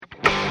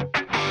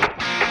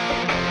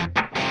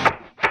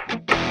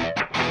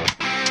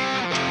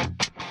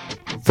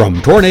From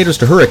tornadoes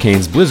to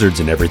hurricanes, blizzards,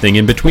 and everything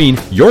in between,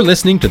 you're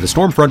listening to the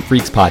Stormfront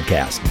Freaks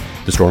podcast.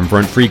 The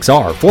Stormfront Freaks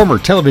are former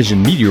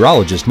television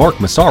meteorologist Mark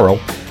Massaro,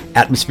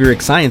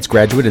 atmospheric science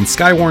graduate and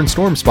Skywarn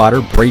storm spotter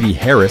Brady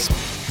Harris,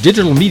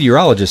 digital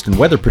meteorologist and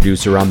weather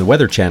producer on the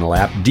Weather Channel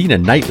app Dina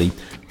Knightley,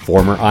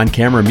 former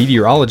on-camera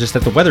meteorologist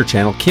at the Weather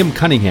Channel Kim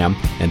Cunningham,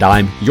 and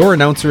I'm your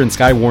announcer and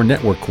Skywarn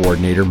Network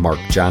coordinator Mark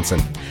Johnson.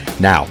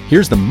 Now,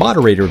 here's the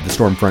moderator of the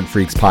Stormfront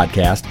Freaks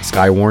podcast,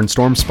 Skywarn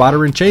storm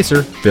spotter and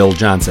chaser, Phil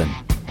Johnson.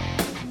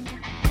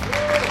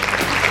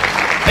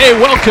 Hey,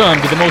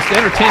 welcome to the most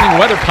entertaining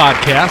weather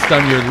podcast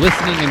on your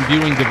listening and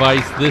viewing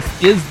device. This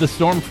is the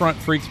Stormfront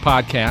Freaks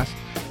podcast.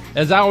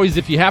 As always,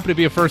 if you happen to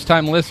be a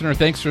first-time listener,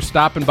 thanks for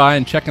stopping by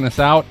and checking us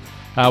out.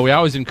 We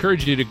always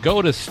encourage you to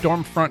go to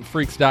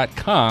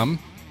stormfrontfreaks.com,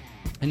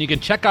 and you can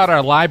check out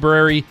our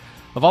library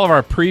of all of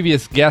our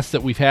previous guests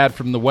that we've had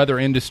from the weather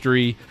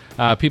industry.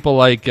 People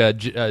like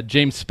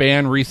James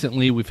Spann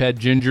recently. We've had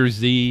Ginger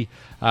Z.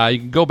 You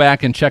can go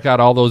back and check out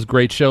all those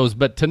great shows.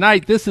 But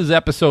tonight, this is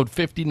episode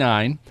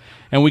 59,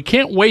 and we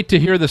can't wait to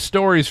hear the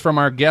stories from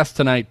our guest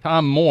tonight,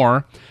 Tom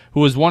Moore,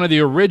 who was one of the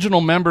original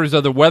members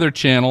of the Weather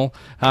Channel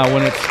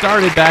when it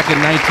started back in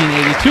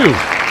 1982.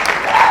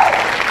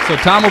 So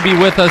Tom will be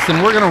with us,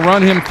 and we're going to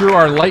run him through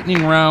our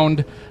lightning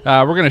round.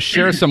 We're going to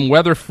share some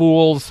weather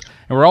fools,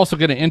 and we're also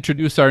going to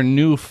introduce our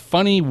new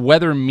funny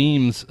weather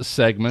memes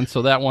segment,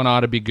 so that one ought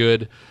to be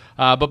good.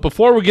 But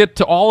before we get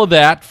to all of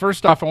that,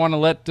 first off, I want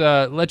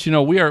to let you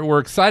know we're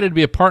excited to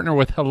be a partner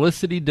with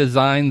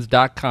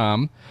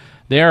HelicityDesigns.com.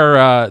 They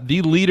are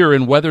the leader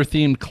in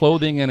weather-themed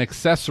clothing and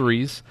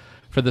accessories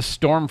for the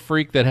storm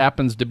freak that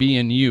happens to be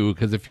in you,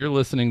 because if you're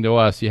listening to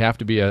us, you have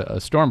to be a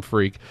storm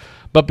freak.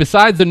 But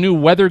besides the new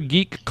Weather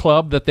Geek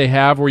Club that they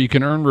have where you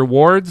can earn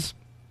rewards,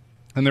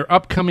 and their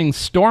upcoming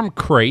Storm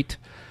Crate,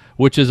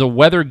 which is a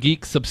Weather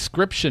Geek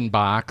subscription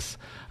box,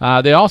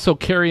 they also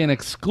carry an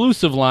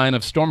exclusive line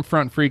of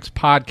Stormfront Freaks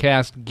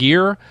podcast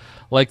gear,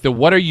 like the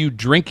What Are You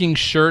Drinking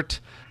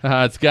shirt.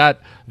 It's got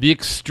the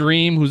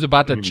Extreme, who's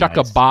about to chuck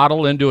a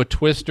bottle into a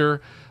twister.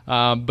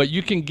 But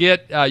you can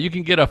get a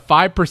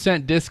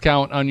 5%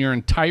 discount on your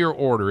entire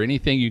order.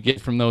 Anything you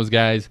get from those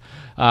guys,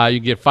 you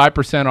get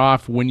 5%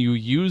 off when you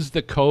use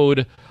the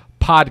code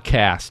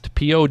PODCAST,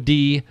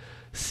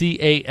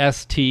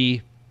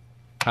 PODCAST.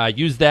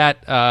 Use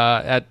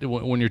that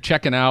when you're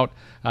checking out.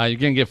 You're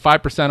going to get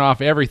 5%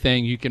 off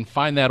everything. You can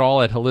find that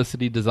all at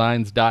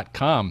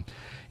HelicityDesigns.com.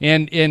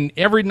 And in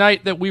every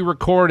night that we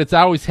record, it's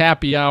always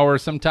happy hour.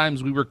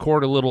 Sometimes we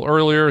record a little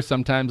earlier,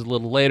 sometimes a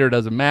little later,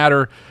 doesn't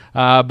matter.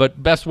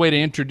 But best way to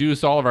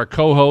introduce all of our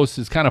co-hosts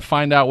is kind of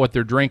find out what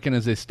they're drinking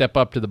as they step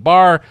up to the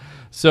bar.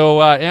 So,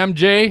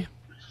 MJ,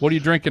 what are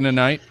you drinking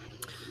tonight?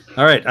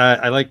 All right.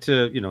 I like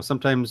to,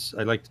 sometimes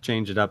I like to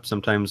change it up.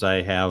 Sometimes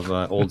I have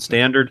Old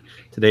Standard.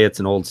 Today it's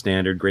an Old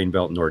Standard Grain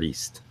Belt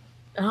Northeast.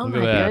 Oh, my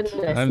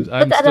goodness.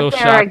 I'm still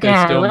shocked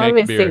they still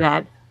make beer. See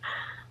that.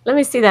 Let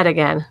me see that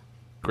again.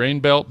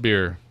 Grain Belt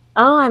beer.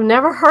 Oh, I've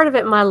never heard of it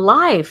in my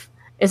life.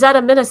 Is that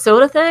a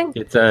Minnesota thing?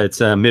 It's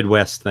a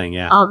Midwest thing,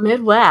 yeah. Oh,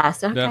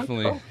 Midwest. Okay,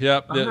 definitely. Cool.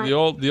 Yep.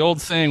 The old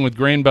saying with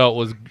Grain Belt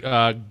was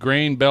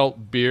Grain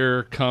Belt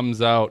beer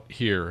comes out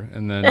here,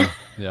 and then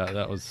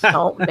that was.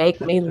 Don't make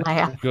me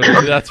laugh. Good.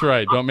 That's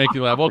right. Don't make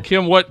you laugh. Well,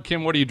 Kim, what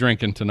are you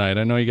drinking tonight?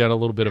 I know you got a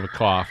little bit of a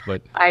cough,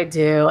 but I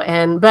do,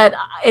 but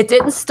it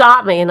didn't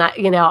stop me, and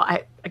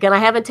I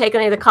haven't taken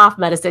any of the cough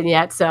medicine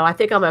yet, so I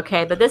think I'm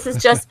okay. But this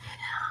is just.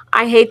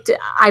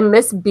 I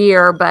miss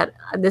beer, but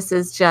this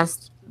is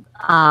just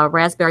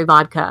raspberry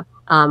vodka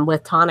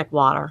with tonic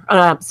water.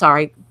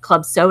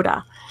 Club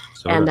soda.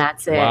 And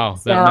that's it. Wow,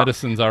 that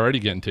medicine's already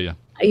getting to you.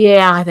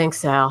 Yeah, I think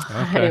so.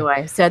 Okay.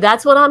 Anyway, so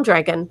that's what I'm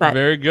drinking. But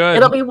very good.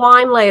 It'll be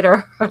wine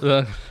later.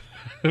 Well,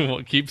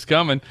 it keeps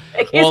coming.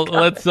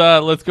 Let's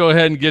go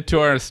ahead and get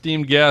to our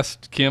esteemed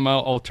guest. Kim,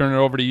 I'll turn it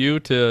over to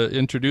you to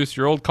introduce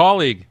your old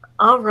colleague.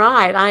 All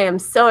right. I am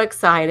so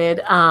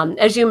excited.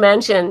 As you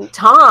mentioned,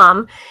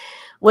 Tom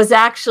was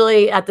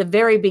actually at the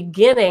very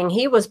beginning.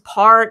 He was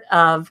part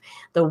of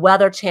the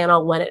Weather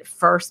Channel when it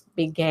first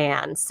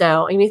began.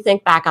 So when you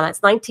think back on that,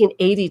 it's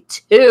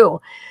 1982.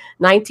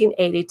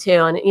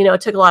 And,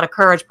 it took a lot of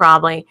courage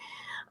probably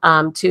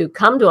to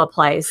come to a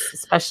place,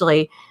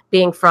 especially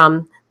being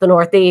from the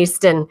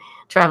Northeast and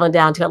traveling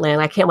down to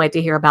Atlanta. I can't wait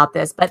to hear about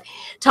this. But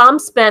Tom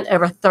spent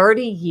over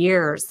 30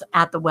 years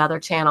at the Weather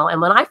Channel. And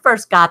when I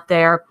first got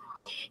there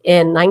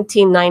in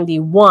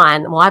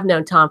 1991, well, I've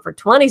known Tom for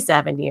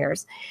 27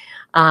 years.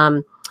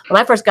 When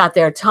I first got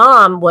there,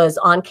 Tom was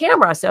on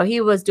camera, so he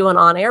was doing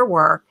on-air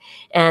work,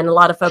 and a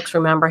lot of folks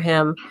remember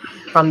him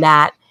from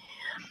that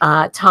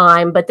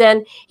time. But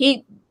then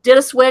he did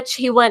a switch.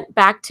 He went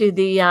back to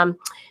the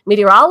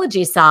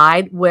meteorology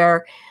side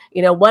where,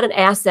 what an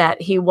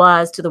asset he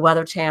was to the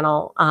Weather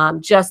Channel.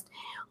 Just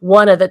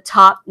one of the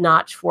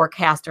top-notch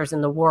forecasters in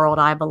the world,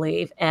 I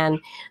believe, and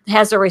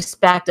has the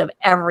respect of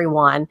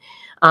everyone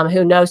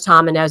who knows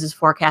Tom and knows his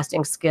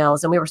forecasting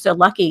skills. And we were so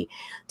lucky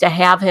to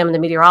have him in the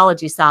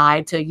meteorology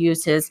side to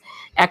use his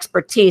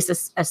expertise,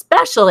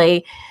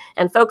 especially,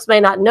 and folks may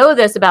not know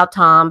this about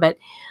Tom, but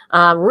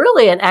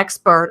really an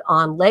expert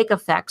on lake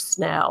effect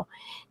snow.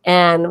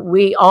 And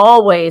we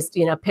always,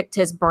 picked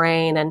his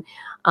brain and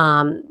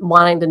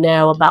wanting to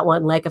know about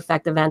when lake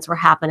effect events were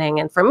happening.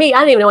 And for me, I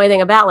didn't even know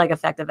anything about lake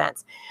effect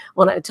events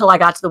until I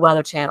got to the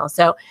Weather Channel.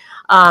 So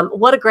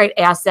what a great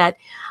asset.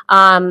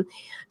 Tom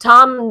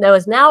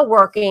is now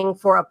working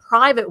for a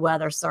private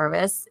weather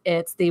service.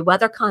 It's the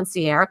Weather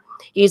Concierge.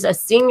 He's a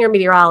senior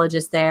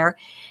meteorologist there.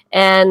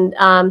 And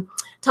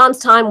Tom's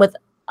time with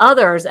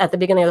others at the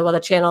beginning of the Weather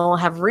Channel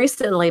have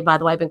recently, by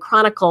the way, been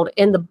chronicled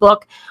in the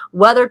book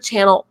Weather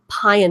Channel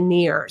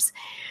Pioneers.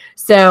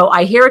 So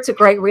I hear it's a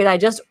great read. I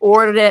just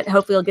ordered it.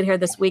 Hopefully it'll get here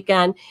this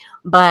weekend.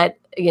 But,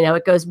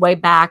 it goes way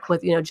back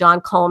with, John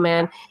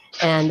Coleman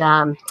and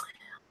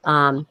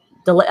Joe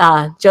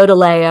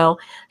DeLeo,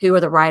 who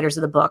are the writers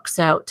of the book.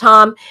 So,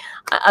 Tom,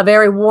 a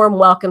very warm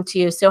welcome to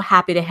you. So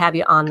happy to have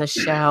you on the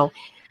show.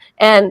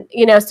 And,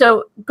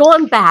 so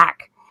going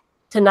back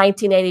to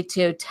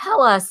 1982,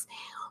 tell us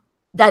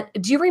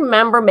do you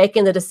remember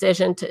making the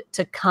decision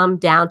to come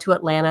down to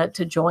Atlanta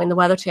to join the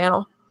Weather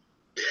Channel?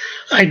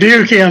 I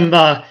do, Kim.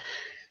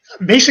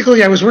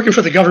 Basically, I was working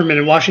for the government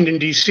in Washington,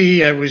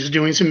 D.C. I was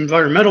doing some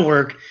environmental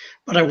work,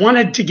 but I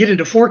wanted to get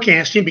into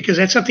forecasting because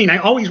that's something I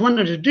always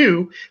wanted to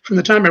do from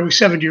the time I was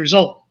 7 years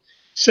old.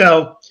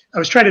 So I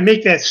was trying to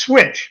make that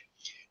switch.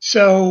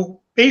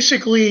 So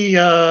basically,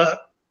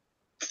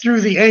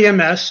 through the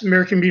AMS,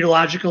 American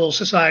Meteorological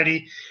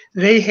Society,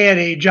 they had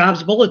a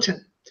jobs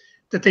bulletin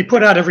that they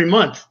put out every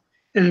month.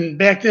 And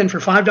back then, for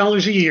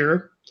 $5 a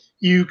year,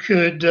 you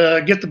could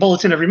get the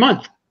bulletin every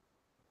month.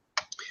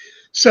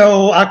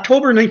 So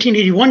October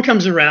 1981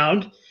 comes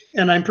around,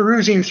 and I'm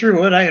perusing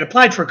through it. I had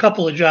applied for a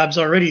couple of jobs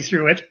already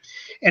through it,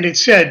 and it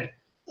said,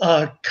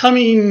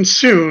 coming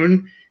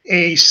soon,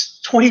 a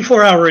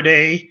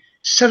 24-hour-a-day,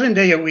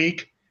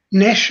 7-day-a-week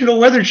National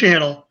Weather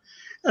Channel.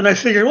 And I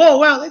figured, oh,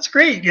 wow, that's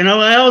great.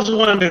 I always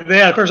wanted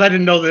that. Of course, I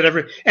didn't know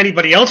that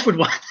anybody else would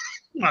want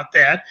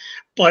that,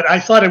 but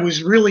I thought it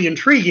was really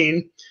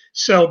intriguing.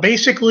 So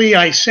basically,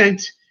 I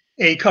sent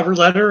a cover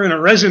letter and a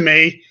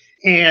resume.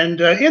 And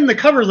in the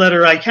cover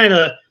letter, I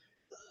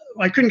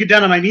couldn't get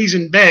down on my knees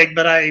and beg,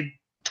 but I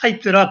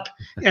typed it up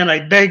and I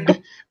begged,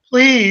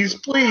 please,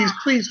 please,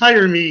 please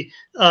hire me.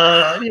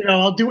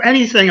 I'll do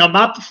anything. I'll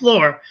mop the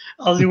floor.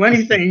 I'll do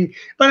anything.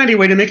 But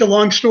anyway, to make a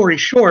long story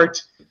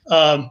short,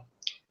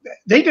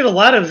 they did a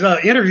lot of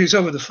interviews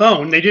over the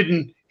phone. They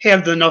didn't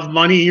have enough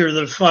money or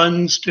the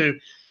funds to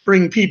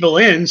bring people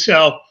in.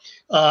 So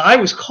I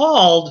was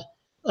called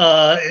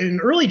in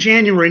early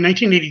January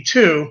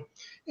 1982.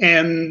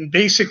 And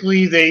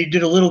basically, they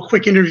did a little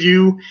quick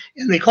interview,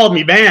 and they called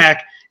me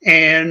back,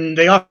 and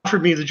they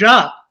offered me the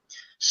job.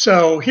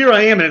 So here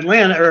I am in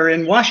Atlanta, or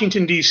in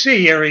Washington,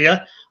 D.C.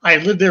 area. I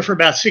had lived there for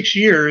about 6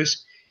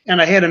 years,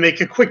 and I had to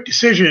make a quick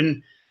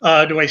decision.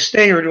 Do I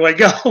stay or do I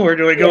go, or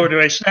do I go or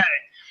do I stay,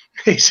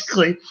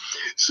 basically.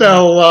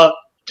 So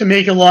to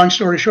make a long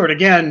story short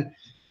again,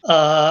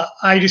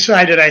 I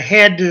decided I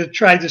had to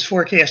try this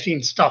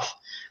forecasting stuff.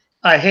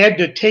 I had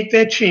to take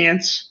that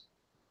chance,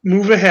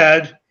 move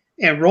ahead,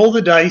 and roll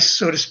the dice,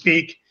 so to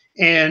speak,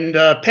 and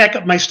pack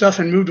up my stuff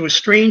and move to a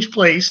strange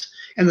place.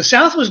 And the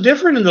South was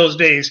different in those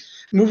days.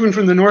 Moving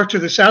from the North to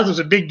the South was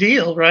a big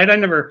deal, right? I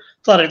never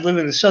thought I'd live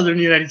in the Southern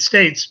United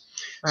States.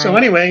 Right. So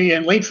anyway,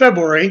 in late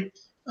February,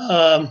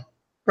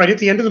 right at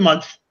the end of the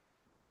month,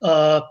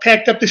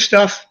 packed up the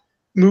stuff,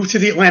 moved to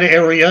the Atlanta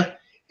area,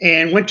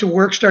 and went to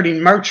work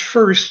starting March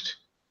 1st,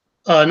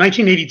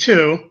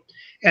 1982.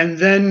 And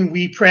then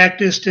we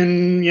practiced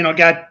and,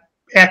 got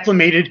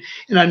acclimated,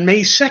 and on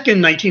May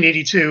 2nd,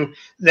 1982,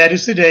 that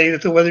is the day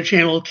that the Weather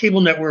Channel cable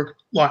network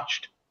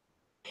launched.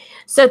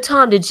 So,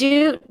 Tom, did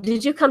you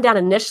come down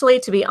initially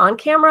to be on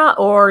camera,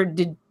 or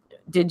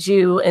did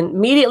you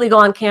immediately go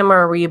on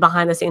camera, or were you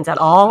behind the scenes at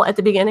all at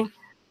the beginning?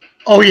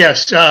 Oh,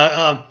 yes.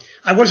 I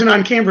wasn't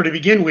on camera to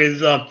begin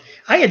with.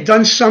 I had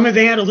done some of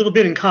that a little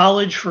bit in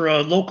college for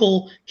a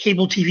local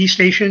cable TV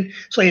station,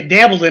 so I had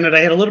dabbled in it. I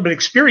had a little bit of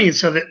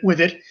experience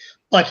with it,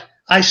 but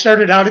I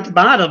started out at the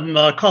bottom,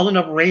 calling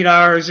up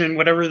radars and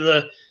whatever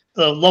the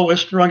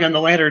lowest rung on the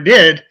ladder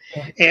did.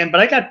 But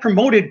I got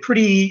promoted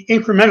pretty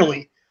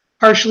incrementally,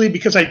 partially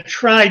because I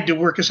tried to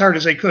work as hard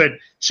as I could,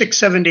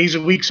 6-7 days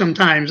a week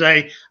sometimes.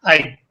 I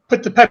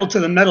put the pedal to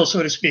the metal,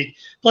 so to speak.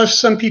 Plus,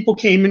 some people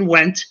came and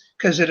went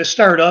because at a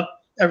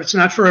startup, it's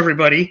not for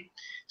everybody.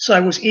 So I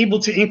was able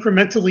to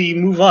incrementally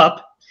move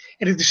up.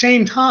 And at the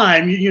same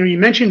time, you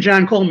mentioned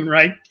John Coleman,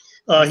 right?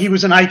 He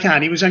was an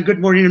icon. He was on Good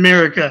Morning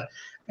America.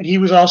 And he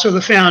was also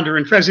the founder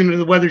and president of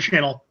the Weather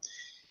Channel.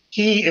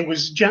 It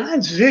was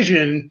John's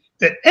vision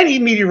that any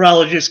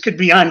meteorologist could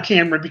be on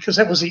camera because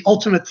that was the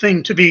ultimate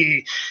thing to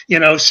be,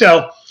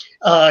 So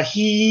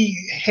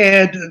he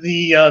had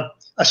a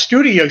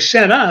studio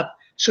set up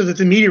so that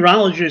the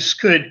meteorologists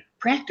could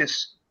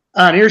practice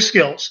on air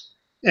skills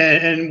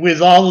and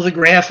with all of the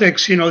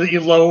graphics, that you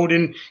load,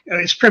 and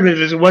as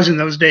primitive as it was in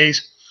those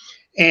days.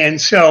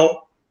 And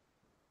so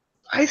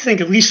I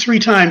think at least 3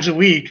 times a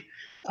week,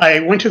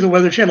 I went to the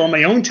Weather Channel on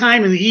my own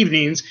time in the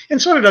evenings,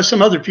 and so did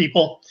some other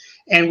people,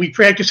 and we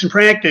practiced and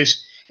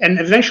practiced. And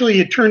eventually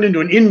it turned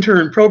into an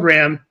intern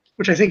program,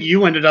 which I think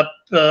you ended up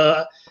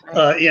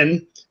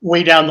in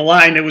way down the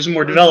line. It was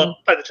more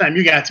developed by the time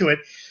you got to it.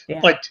 Yeah.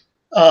 But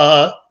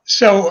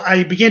so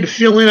I began to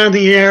fill in on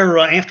the air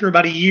after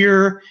about a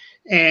year.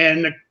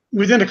 And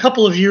within a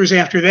couple of years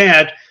after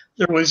that,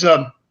 there was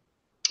a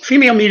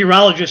female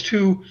meteorologist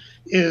who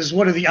is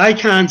one of the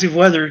icons of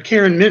weather,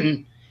 Karen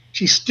Minton.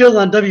 She's still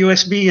on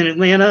WSB in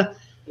Atlanta.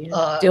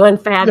 Doing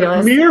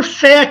fabulous. The mere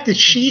fact that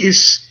she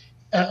is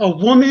a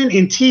woman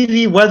in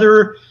TV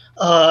weather,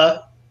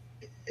 that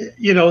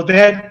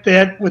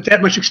with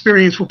that much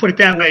experience, we'll put it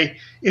that way,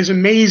 is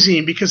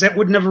amazing, because that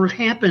would never have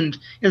happened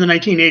in the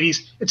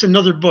 1980s. It's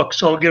another book,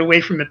 so I'll get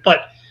away from it.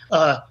 But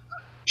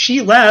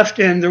she left,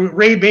 and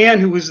Ray Ban,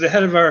 who was the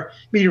head of our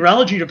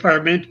meteorology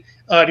department,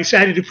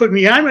 decided to put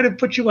me. I'm going to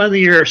put you on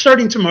the air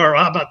starting tomorrow.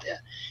 How about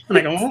that? And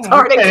I go,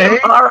 starting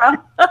tomorrow.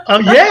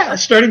 Yeah,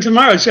 starting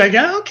tomorrow. So I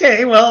go,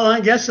 okay, well, I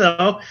guess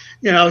so.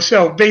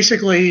 So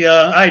basically,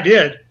 I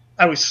did.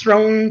 I was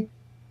thrown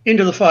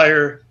into the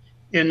fire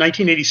in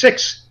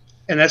 1986,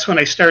 and that's when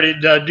I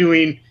started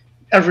doing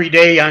every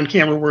day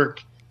on-camera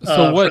work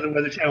for the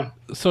Weather Channel.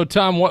 So,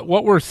 Tom,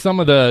 what were some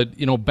of the,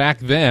 back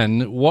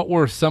then, what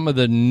were some of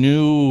the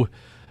new,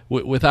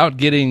 without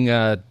getting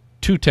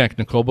too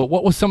technical, but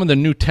what was some of the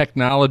new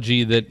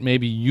technology that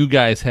maybe you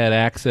guys had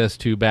access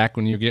to back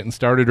when you were getting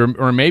started,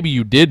 or maybe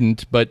you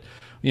didn't, but,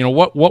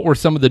 what were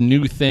some of the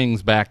new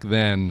things back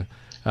then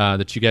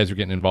that you guys were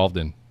getting involved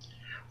in?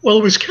 Well,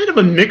 it was kind of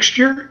a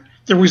mixture.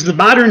 There was the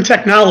modern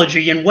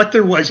technology, and what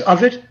there was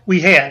of it,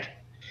 we had.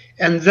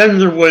 And then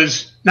there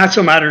was not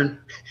so modern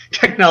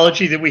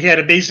technology that we had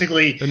to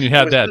basically... And you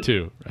had that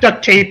too.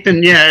 Duct tape and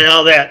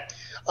all that.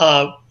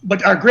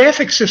 But our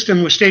graphics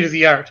system was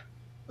state-of-the-art.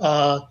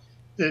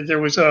 There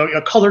was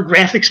a color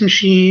graphics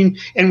machine,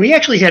 and we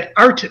actually had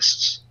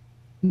artists.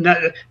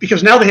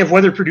 Because now they have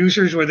weather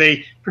producers where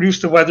they produce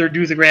the weather,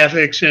 do the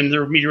graphics, and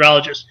they're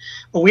meteorologists.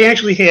 But we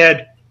actually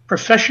had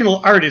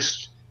professional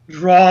artists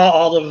draw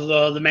all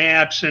of the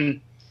maps and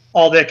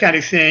all that kind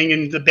of thing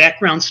and the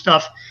background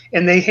stuff.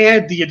 And they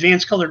had the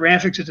advanced color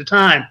graphics at the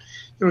time.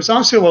 There was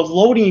also a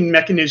loading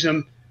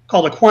mechanism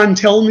called a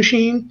Quantel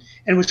machine.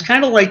 And it was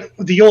kind of like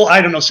the old,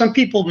 I don't know, some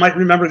people might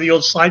remember the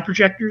old slide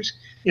projectors.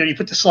 You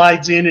put the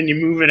slides in and you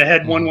move it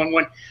ahead, 1, 1,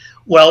 1.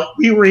 Well,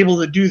 we were able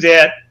to do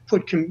that,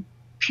 put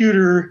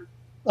computer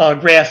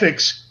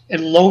graphics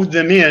and load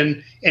them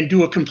in and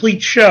do a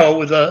complete show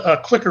with a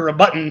click or a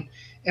button,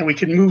 and we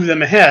could move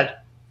them ahead.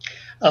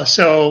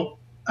 So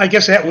I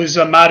guess that was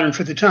modern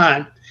for the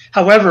time.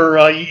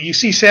 However, you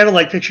see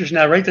satellite pictures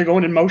now, right? They're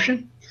going in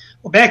motion.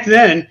 Well, back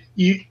then,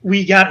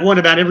 we got one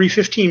about every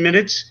 15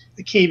 minutes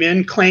that came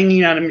in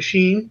clanging on a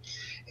machine,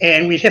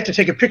 and we'd have to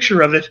take a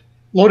picture of it,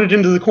 load it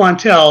into the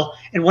Quantel,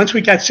 and once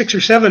we got 6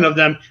 or 7 of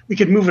them, we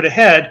could move it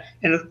ahead,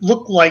 and it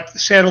looked like the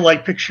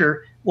satellite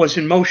picture was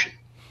in motion.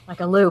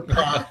 Like a loop.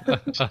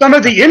 Some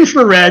of the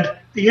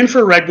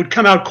infrared would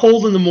come out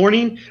cold in the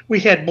morning. We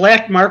had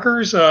black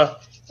markers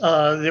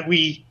that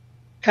we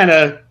kind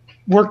of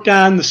worked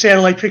on the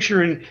satellite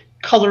picture and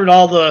colored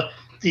all the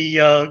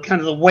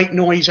kind of the white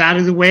noise out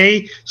of the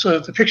way so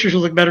that the pictures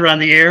would look better on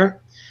the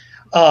air.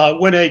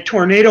 When a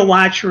tornado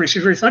watch or a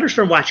severe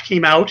thunderstorm watch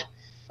came out,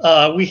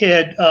 we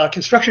had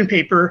construction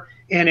paper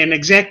and an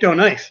X-Acto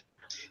knife.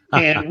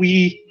 And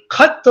we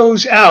cut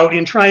those out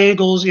in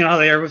triangles, how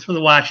they are for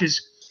the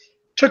watches.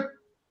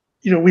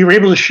 We were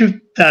able to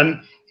shoot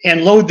them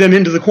and load them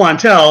into the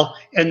Quantel,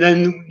 and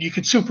then you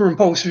could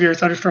superimpose severe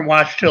thunderstorm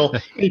watch till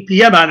 8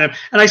 p.m. on them.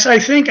 And I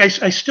think I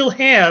still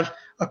have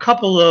a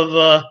couple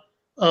of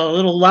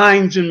little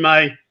lines in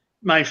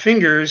my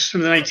fingers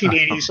from the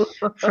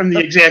 1980s from the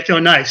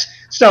X-Acto knives.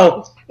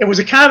 So it was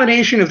a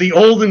combination of the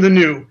old and the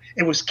new.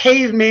 It was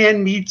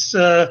caveman meets,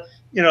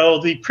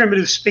 the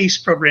primitive space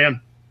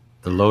program.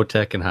 The low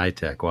tech and high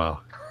tech.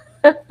 Wow.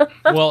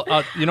 Well,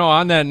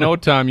 on that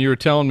note, Tom, you were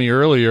telling me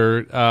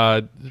earlier,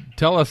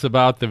 tell us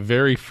about the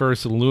very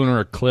first lunar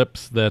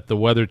eclipse that the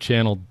Weather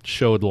Channel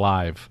showed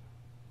live.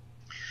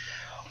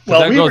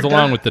 Well, that goes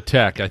along with the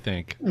tech, I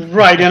think.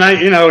 Right, and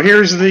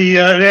here's the,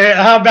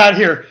 how about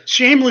here?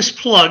 Shameless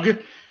plug.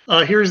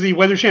 Here's the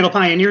Weather Channel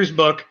Pioneers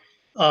book,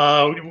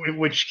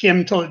 which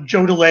Kim told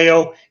Joe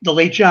DeLeo, the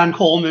late John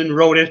Coleman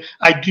wrote it.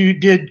 I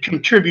did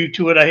contribute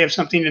to it. I have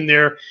something in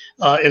there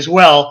as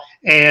well,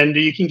 and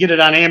you can get it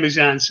on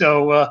Amazon.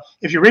 So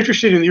if you're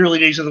interested in the early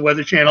days of the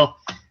Weather Channel,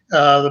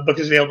 the book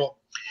is available.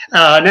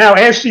 Now,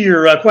 as to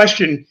your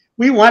question,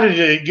 we wanted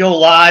to go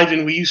live,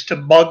 and we used to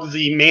bug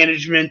the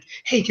management.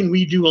 Hey, can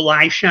we do a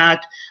live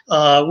shot?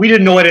 We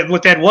didn't know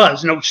what that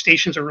was. No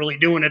stations are really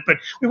doing it, but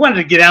we wanted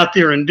to get out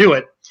there and do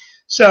it.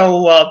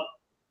 So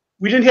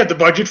we didn't have the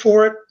budget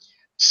for it.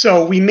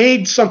 So we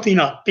made something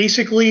up.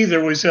 Basically,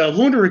 there was a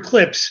lunar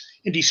eclipse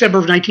in December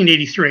of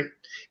 1983. It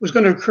was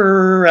going to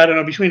occur, I don't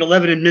know, between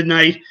 11 and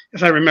midnight,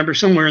 if I remember,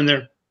 somewhere in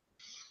there.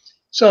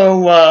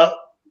 So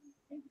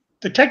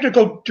the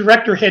technical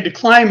director had to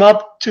climb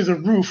up to the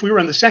roof. We were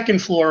on the second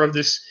floor of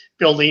this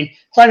building,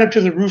 climb up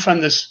to the roof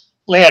on this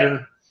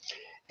ladder,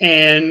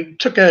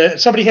 and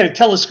somebody had a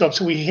telescope,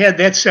 so we had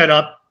that set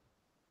up.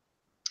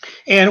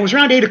 And it was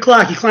around 8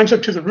 o'clock. He climbs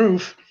up to the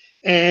roof,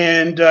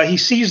 and he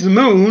sees the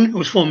moon. It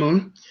was full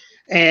moon,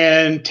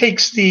 and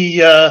takes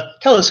the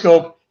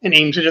telescope and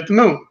aims it at the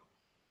moon.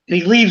 And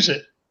he leaves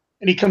it,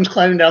 and he comes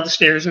climbing down the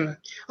stairs. And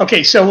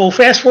okay, so we'll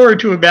fast forward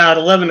to about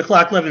 11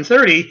 o'clock,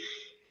 11:30,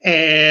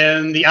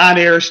 and the on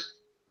airs.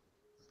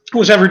 Who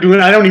was ever doing?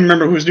 I don't even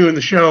remember who was doing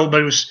the show,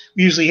 but we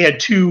usually had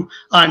 2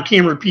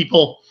 on-camera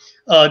people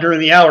during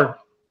the hour.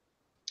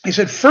 He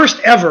said, "First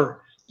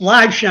ever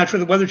live shot for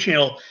the Weather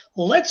Channel.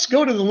 Let's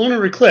go to the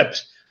lunar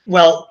eclipse."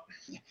 Well,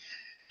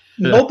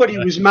 nobody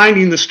was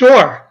minding the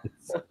store.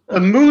 The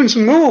moon's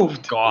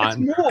moved.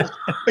 Gone.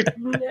 It's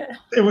moved.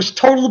 It was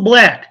total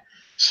black.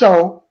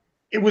 So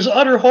it was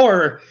utter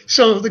horror.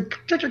 So the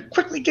director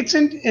quickly gets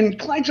in and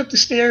climbs up the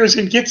stairs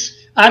and gets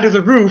onto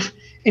the roof,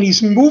 and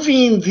he's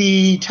moving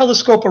the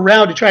telescope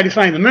around to try to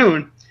find the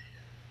moon.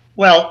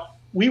 Well,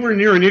 we were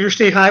near an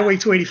interstate highway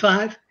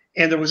 285,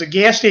 and there was a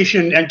gas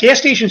station, and gas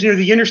stations near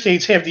the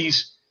interstates have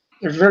these,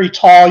 they're very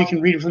tall, you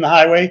can read them from the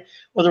highway.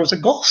 Well, there was a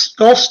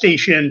Gulf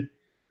station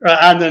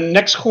on the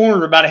next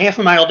corner about a half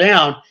a mile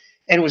down,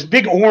 and it was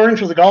big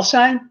orange with a Gulf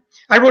sign.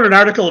 I wrote an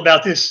article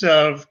about this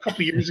a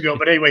couple of years ago,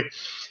 but anyway,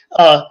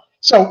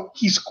 so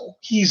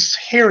he's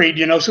harried,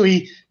 so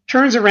he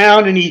turns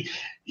around and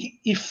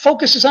he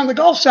focuses on the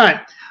Gulf sign.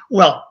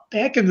 Well,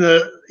 back in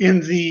the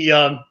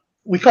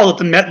we call it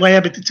the Met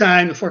Lab at the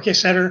time, the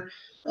Forecast Center,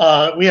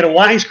 we had a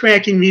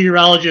wisecracking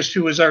meteorologist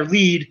who was our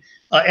lead,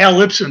 Al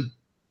Lipson.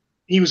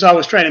 He was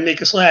always trying to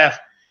make us laugh.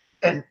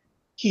 And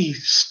he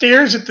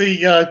stares at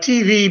the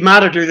TV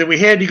monitor that we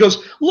had. And he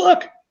goes,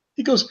 "Look,"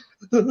 he goes,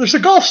 "there's a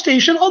Gulf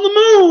station on the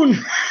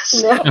moon."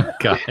 So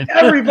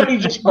everybody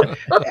just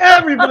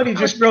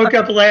broke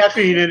up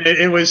laughing, and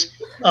it was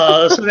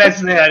so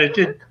that's that.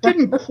 It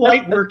didn't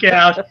quite work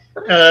out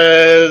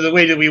the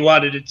way that we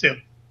wanted it to.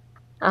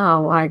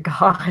 Oh my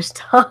gosh.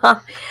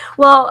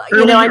 Well,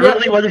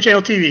 early Weather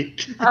Channel TV.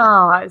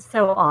 Oh, it's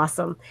so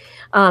awesome.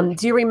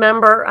 Do you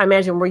remember, I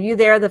imagine, were you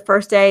there the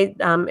first day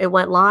it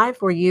went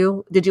live? Were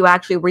you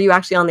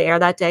actually on the air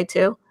that day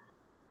too?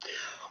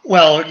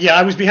 Well, yeah,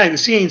 I was behind the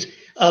scenes.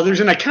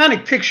 There's an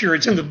iconic picture.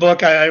 It's in the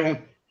book. I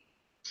won't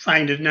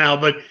find it now,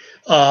 but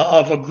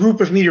of a group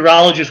of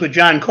meteorologists with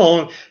John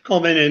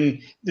Coleman, and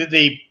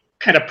they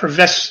kind of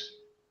press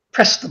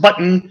the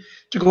button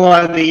to go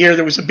on the air.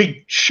 There was a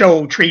big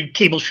show, trade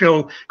cable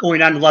show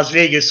going on in Las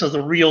Vegas, so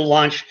the real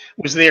launch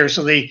was there.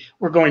 So they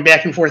were going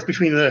back and forth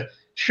between the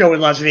show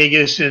in Las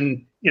Vegas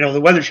and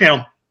the Weather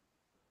Channel.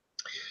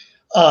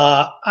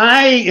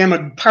 I am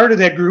a part of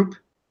that group.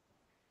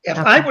 If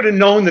I would have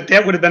known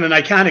that would have been an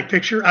iconic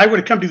picture, I would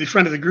have come to the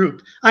front of the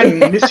group. I'm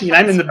missing.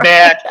 I'm in the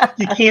back.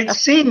 You can't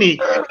see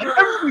me.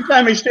 Every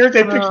time I stare at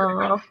that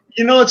picture,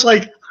 it's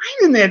like,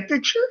 I'm in that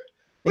picture,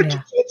 but you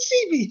can't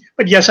see me.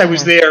 But yes, I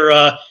was there.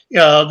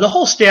 The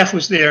whole staff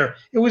was there.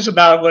 It was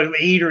about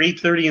 8 or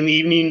 8:30 in the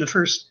evening, the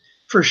first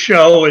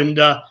show, and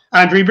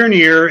Andre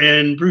Bernier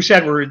and Bruce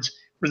Edwards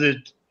were the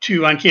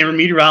 2 on-camera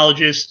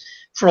meteorologists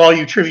for all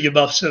you trivia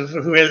buffs of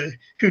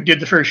who did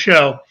the first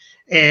show.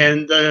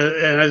 And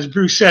as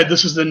Bruce said,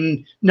 this is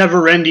the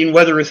never-ending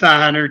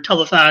weatherathon or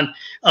telethon,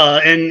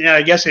 and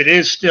I guess it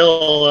is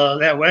still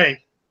that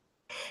way.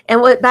 And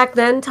what back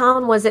then,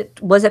 Tom, was it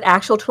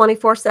actual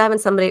 24/7?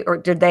 Somebody, or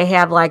did they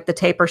have like the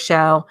taper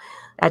show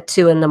at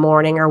 2 a.m,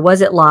 or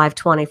was it live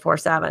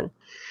 24/7?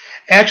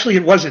 Actually,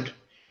 it wasn't.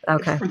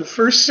 Okay. For the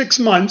first 6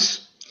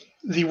 months,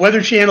 the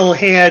Weather Channel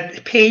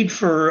had paid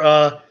for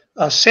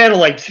a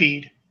satellite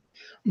feed,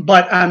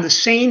 but on the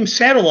same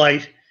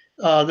satellite,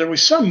 there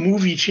was some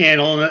movie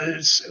channel, and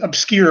it's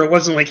obscure. It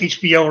wasn't like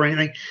HBO or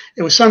anything.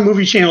 It was some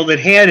movie channel that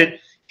had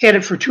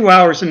it for 2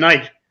 hours a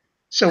night.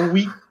 So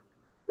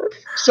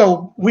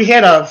we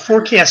had a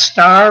forecast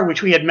star,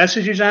 which we had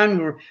messages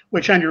on,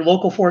 which on your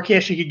local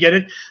forecast you could get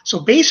it. So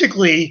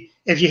basically,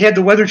 if you had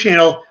the Weather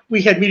Channel,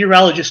 we had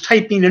meteorologists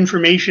typing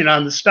information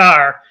on the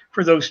star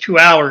for those 2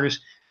 hours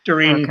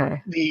during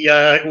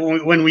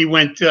when we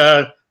went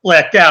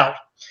blacked out,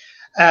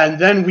 and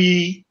then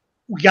we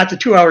got the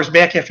 2 hours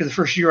back after the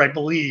first year, I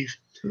believe.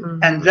 Mm-hmm.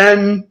 And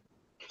then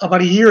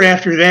about a year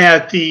after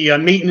that, the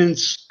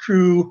maintenance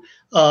crew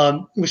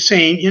was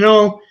saying,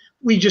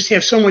 we just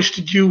have so much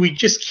to do. We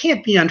just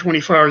can't be on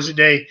 24 hours a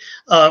day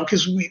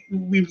because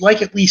we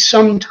like at least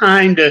some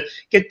time to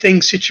get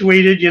things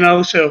situated,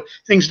 so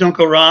things don't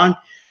go wrong.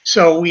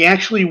 So we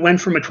actually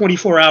went from a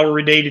 24-hour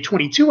a day to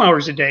 22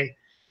 hours a day.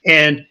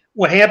 And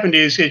what happened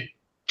is at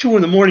 2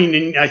 a.m,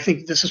 and I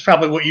think this is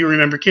probably what you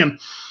remember, Kim,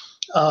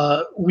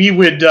 we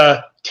would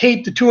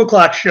tape the 2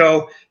 o'clock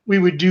show. We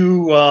would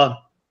do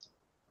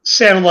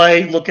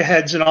satellite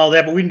look-aheads and all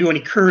that, but we didn't do any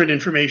current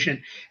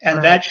information.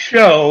 And that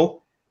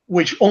show,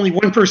 which only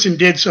one person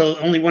did, so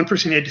only one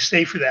person had to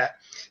stay for that.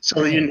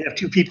 So they didn't have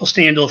 2 people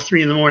staying until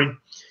 3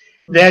 a.m.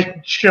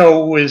 That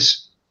show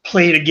was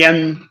played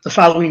again the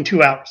following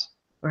 2 hours.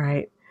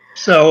 Right.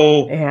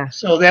 So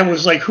that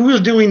was like, who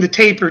was doing the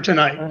taper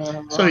tonight?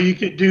 So you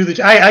could do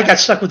I got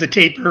stuck with the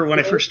taper when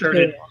I first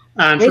started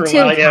on for a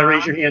while. Yeah,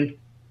 raise your hand.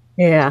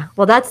 Yeah.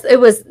 Well, it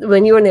was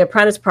when you were in the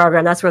apprentice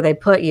program, that's where they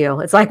put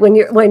you. It's like when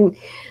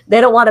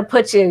they don't want to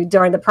put you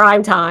during the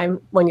prime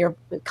time when you're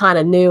kind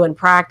of new and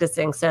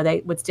practicing. So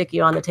they would stick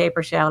you on the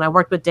taper show. And I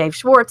worked with Dave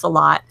Schwartz a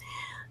lot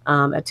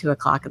at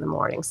 2:00 in the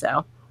morning.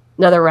 So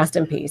another rest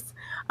in peace.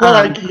 Well,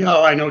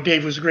 I know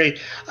Dave was great.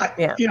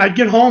 Yeah. I'd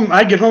get home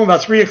about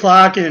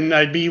 3:00, and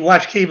I'd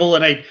watch cable,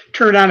 and I'd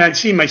turn on, I'd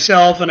see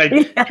myself, and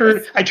I'd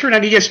turn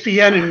on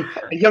ESPN, and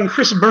a young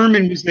Chris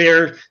Berman was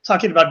there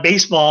talking about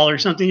baseball or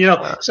something,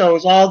 So it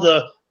was all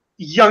the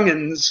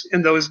youngins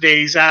in those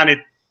days on it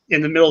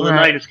in the middle of the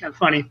night. It's kind of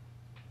funny.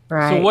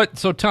 Right.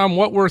 So Tom,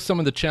 what were some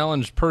of the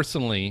challenges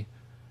personally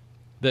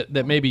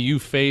that maybe you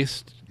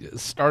faced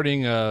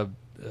starting a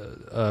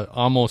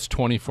almost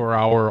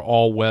 24-hour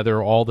all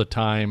weather all the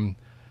time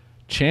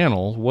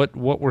channel? What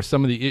were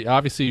some of the,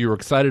 obviously you were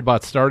excited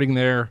about starting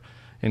there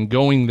and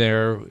going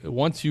there.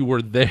 Once you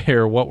were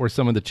there, what were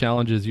some of the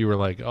challenges you were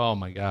like, oh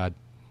my God?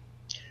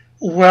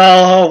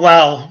 Well,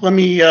 wow. Let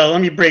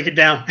me break it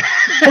down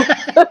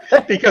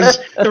because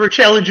there were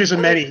challenges of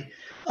many.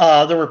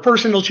 There were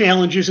personal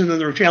challenges, and then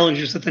there were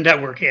challenges that the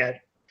network had.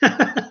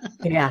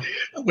 Yeah.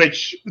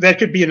 Which that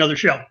could be another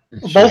show.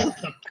 Sure. Both of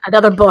them.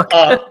 Another book.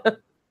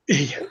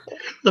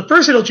 The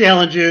personal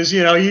challenges,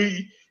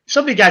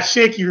 somebody got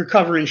sick, you were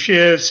covering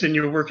shifts and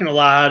you were working a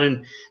lot,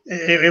 and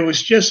it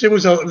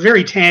was a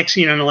very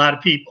taxing on a lot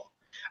of people.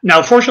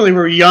 Now, fortunately, we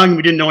were young,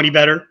 we didn't know any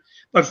better.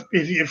 But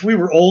if we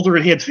were older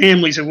and had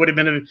families, it would have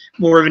been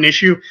more of an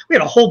issue. We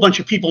had a whole bunch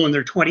of people in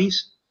their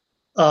 20s,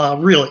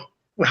 really.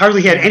 We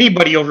hardly had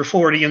anybody over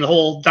 40 in the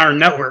whole darn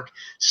network.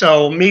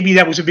 So maybe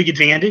that was a big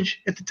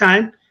advantage at the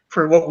time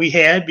for what we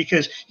had,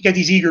 because you got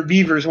these eager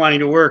beavers wanting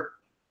to work.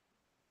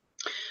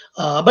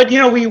 But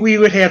we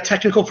would have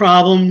technical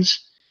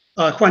problems,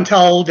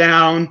 Quantel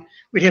down.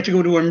 We'd have to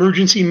go to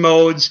emergency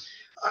modes.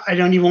 I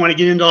don't even want to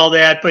get into all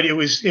that, but there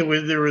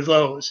were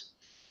those.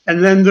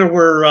 And then there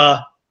were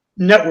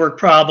network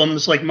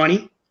problems like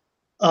money.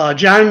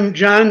 John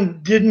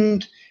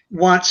didn't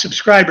want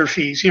subscriber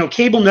fees.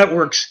 Cable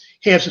networks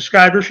have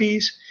subscriber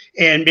fees,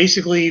 and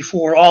basically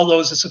for all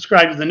those that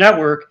subscribe to the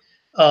network,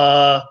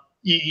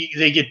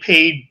 they get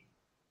paid.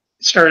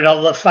 Started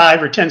out at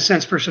 5 or 10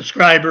 cents per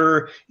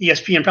subscriber.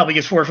 ESPN probably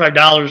gets $4 or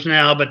 $5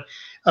 now, but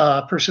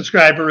per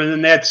subscriber, and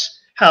then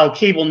that's how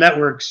cable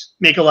networks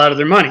make a lot of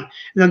their money. And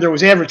then there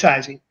was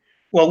advertising.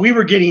 Well, we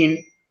were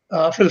getting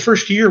for the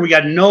first year, we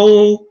got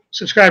no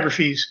subscriber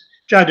fees.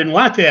 John didn't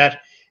want that,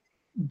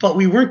 but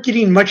we weren't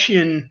getting much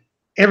in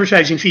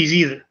advertising fees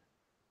either.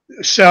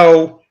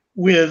 So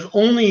with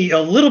only a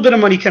little bit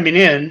of money coming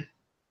in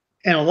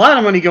and a lot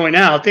of money going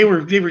out, they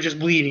were just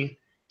bleeding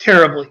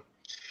terribly.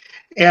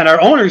 And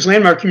our owners,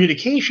 Landmark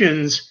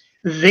Communications,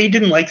 they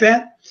didn't like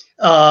that.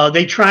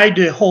 They tried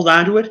to hold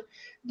on to it.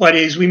 But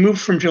as we moved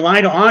from July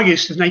to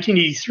August of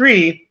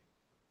 1983,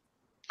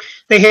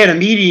 they had a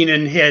meeting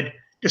and had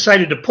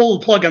decided to pull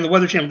the plug on the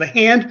Weather Channel. The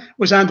hand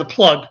was on the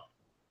plug,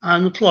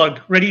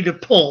 ready to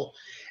pull.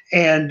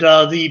 And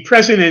the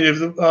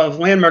president of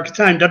Landmark at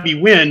the time,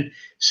 W. Wynn,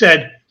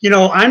 said,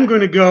 I'm going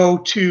to go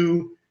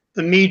to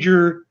the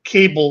major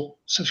cable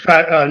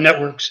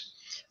networks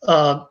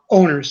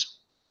owners.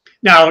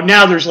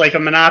 Now there's like a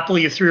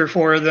monopoly of 3 or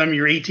 4 of them,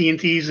 your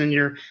AT&Ts and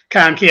your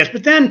Comcast.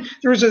 But then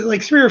there was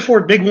like 3 or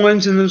 4 big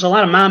ones, and there's a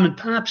lot of mom and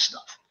pop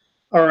stuff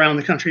around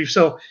the country.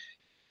 So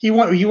he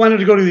wanted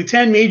to go to the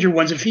 10 major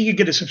ones. If he could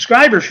get a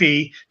subscriber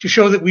fee to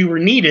show that we were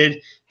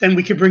needed, then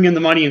we could bring in the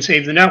money and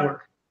save the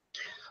network.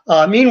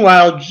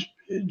 Meanwhile,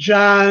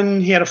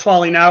 John had a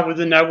falling out with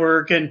the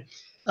network, and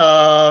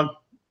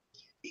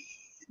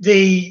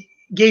they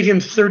gave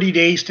him 30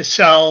 days to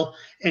sell,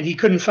 and he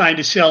couldn't find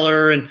a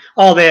seller, and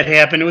all that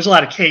happened. There was a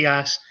lot of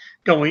chaos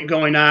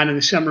going on in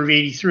the summer of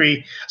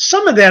 '83.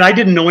 Some of that I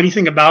didn't know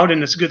anything about,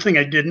 and it's a good thing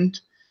I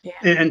didn't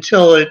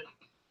until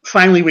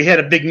finally we had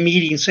a big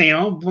meeting saying,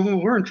 oh,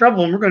 we're in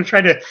trouble, and we're going to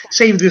try to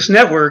save this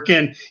network.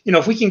 And,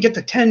 if we can get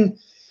the 10,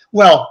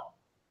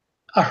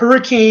 a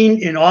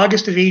hurricane in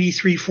August of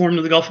 '83 formed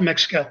in the Gulf of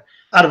Mexico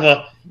out of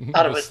a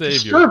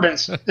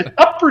disturbance. An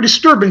upper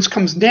disturbance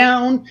comes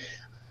down.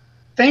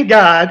 Thank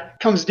God,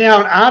 comes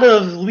down out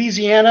of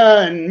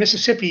Louisiana and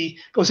Mississippi,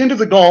 goes into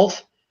the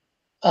Gulf,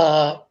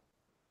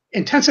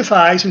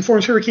 intensifies, and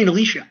forms Hurricane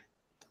Alicia.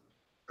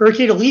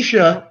 Hurricane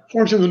Alicia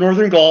forms in the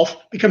northern Gulf,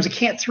 becomes a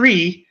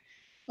Category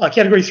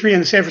 3 on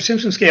the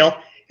Saffir-Simpson scale,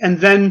 and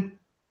then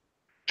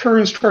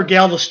turns toward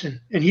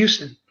Galveston and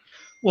Houston.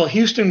 Well,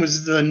 Houston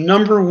was the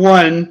number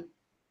 1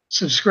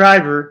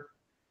 subscriber,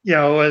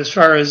 as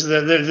far as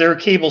their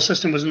cable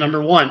system was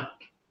number 1.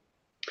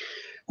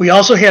 We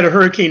also had a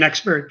hurricane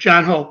expert,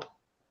 John Hope,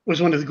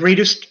 was one of the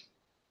greatest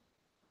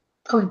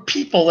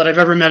people that I've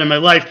ever met in my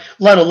life,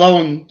 let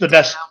alone the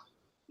best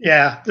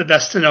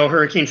to know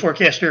hurricane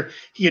forecaster.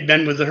 He had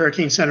been with the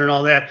Hurricane Center and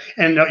all that.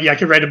 And I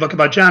could write a book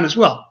about John as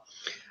well.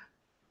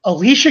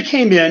 Alicia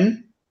came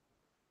in.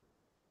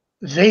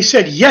 They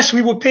said, yes,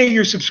 we will pay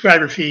your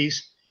subscriber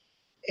fees.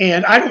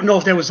 And I don't know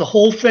if that was the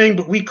whole thing,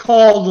 but we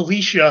called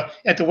Alicia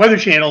at the Weather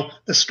Channel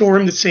the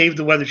storm that saved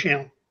the Weather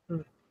Channel.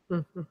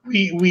 Mm-hmm.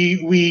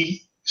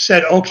 We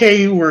said,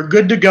 okay, we're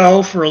good to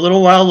go for a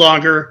little while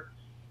longer.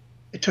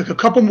 It took a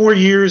couple more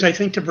years, I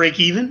think, to break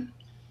even,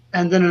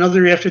 and then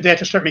another year after that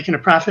to start making a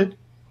profit.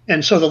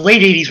 And so the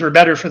late 80s were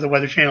better for the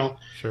Weather Channel.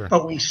 Sure.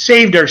 But we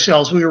saved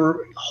ourselves. We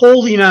were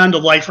holding on to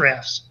life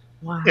rafts,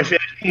 Wow. if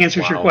it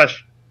answers your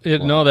question.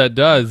 No, that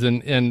does,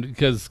 and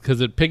because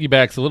it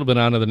piggybacks a little bit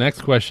onto the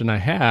next question I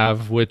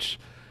have, which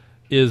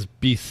is,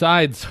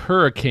 besides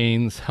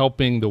hurricanes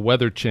helping the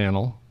Weather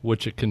Channel,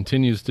 which it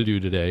continues to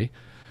do today,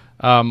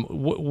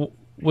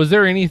 was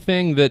there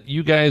anything that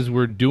you guys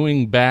were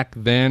doing back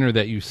then, or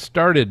that you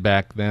started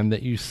back then,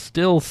 that you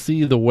still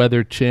see the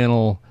Weather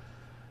Channel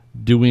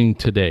doing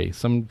today?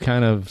 Some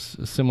kind of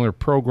similar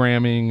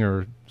programming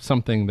or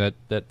something that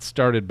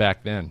started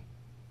back then?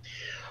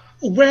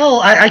 Well,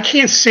 I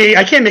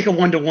can't make a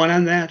one-to-one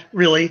on that,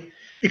 really,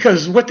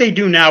 because what they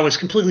do now is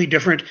completely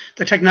different.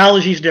 The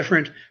technology is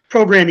different.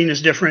 Programming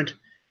is different.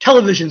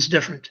 Television's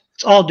different.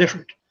 It's all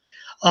different.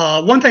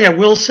 One thing I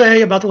will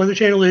say about the Weather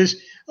Channel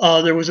is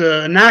there was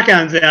a knock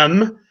on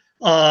them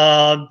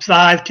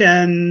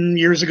 5-10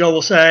 years ago,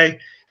 we'll say,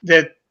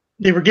 that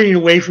they were getting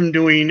away from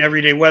doing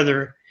everyday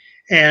weather.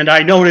 And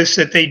I noticed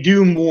that they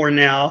do more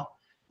now.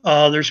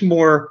 There's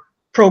more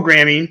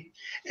programming.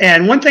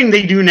 And one thing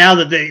they do now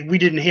that we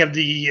didn't have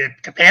the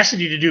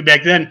capacity to do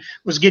back then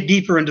was get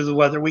deeper into the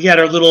weather. We had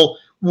our little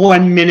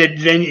 1-minute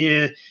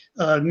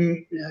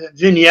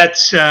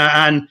vignettes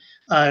on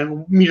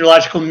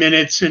meteorological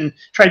minutes and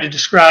tried to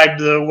describe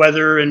the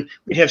weather, and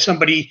we'd have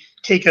somebody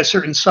take a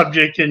certain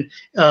subject and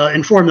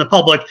inform the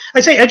public.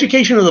 I'd say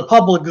education of the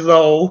public,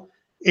 though,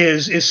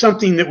 is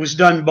something that was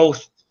done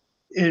both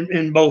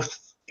in both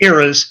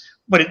eras,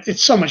 but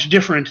it's so much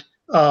different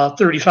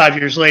 35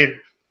 years later.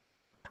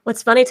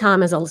 What's funny,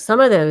 Tom, is some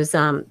of those,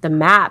 the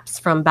maps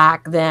from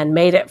back then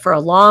made it for a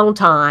long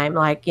time.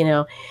 Like,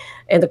 in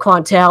the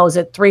Quantel, is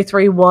it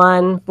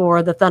 331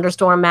 for the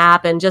thunderstorm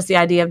map, and just the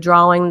idea of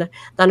drawing the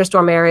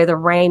thunderstorm area, the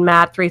rain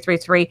map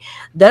 333.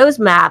 Those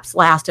maps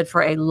lasted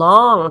for a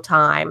long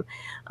time,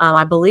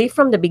 I believe,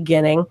 from the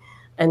beginning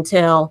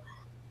until,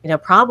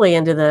 probably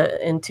into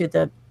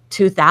the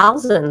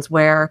 2000s,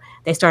 where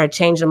they started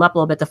changing them up a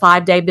little bit. The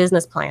 5-day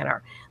business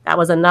planner, that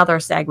was another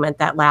segment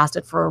that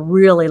lasted for a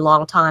really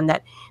long time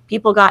that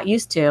people got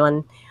used to.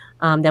 And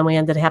then we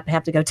ended up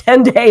have to go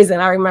 10 days.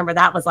 And I remember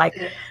that was like,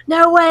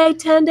 no way,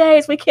 10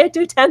 days. We can't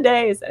do 10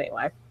 days.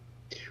 Anyway.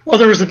 Well,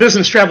 there was the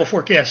business travel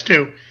forecast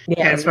too.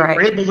 Yeah, that's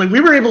right.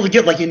 We were able to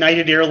get like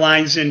United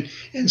Airlines and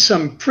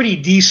some pretty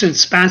decent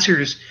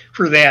sponsors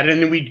for that.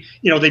 And then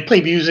they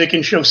play music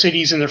and show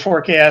cities in their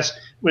forecast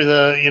with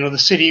the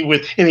city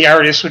and the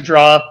artists would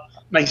draw up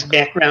nice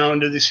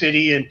background of the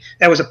city. And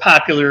that was a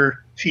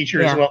popular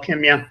feature as well,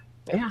 Kim. Yeah.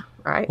 Yeah.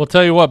 Right. Well,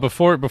 tell you what,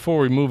 before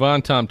we move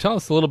on, Tom, tell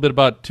us a little bit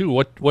about too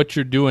what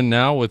you're doing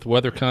now with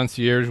Weather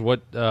Concierge.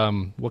 What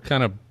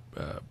kind of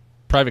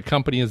private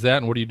company is that,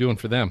 and what are you doing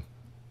for them?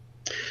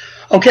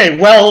 Okay,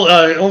 well,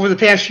 over the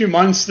past few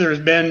months, there's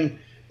been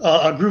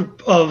a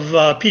group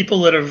of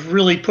people that have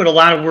really put a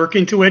lot of work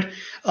into it.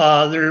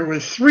 There were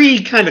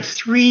three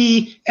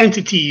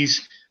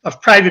entities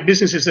of private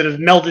businesses that have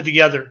melded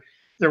together.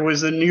 There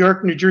was the New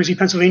York, New Jersey,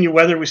 Pennsylvania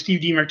weather with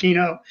Steve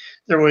DiMartino.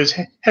 There was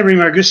Henry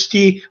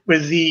Margusti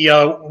with the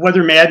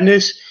Weather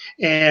Madness,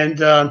 and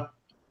then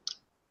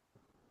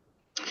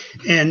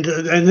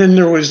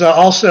there was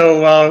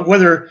also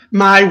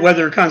My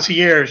Weather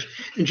Concierge,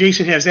 and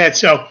Jason has that.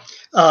 So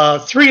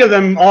three of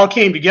them all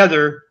came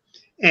together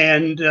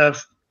and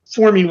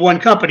forming one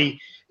company.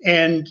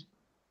 And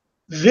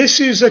this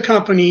is a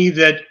company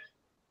that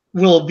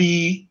will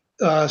be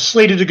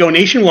slated to go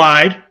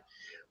nationwide.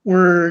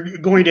 We're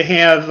going to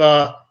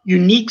have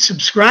unique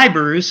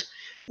subscribers.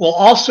 We'll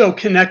also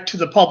connect to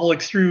the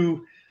public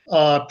through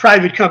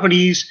private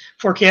companies,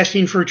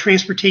 forecasting for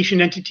transportation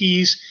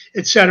entities,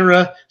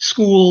 etc.,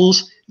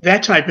 schools,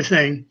 that type of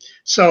thing.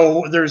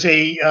 So there's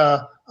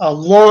a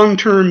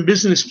long-term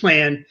business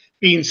plan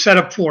being set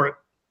up for it.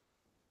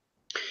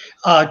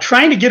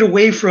 Trying to get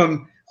away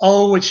from,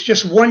 it's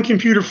just one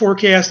computer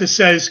forecast that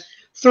says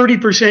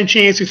 30%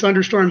 chance of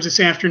thunderstorms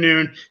this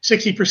afternoon,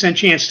 60%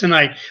 chance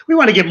tonight. We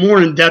want to get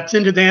more in depth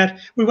into that.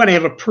 We want to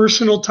have a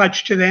personal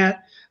touch to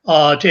that,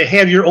 to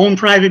have your own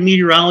private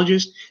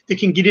meteorologist that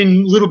can get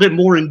in a little bit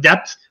more in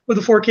depth with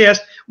the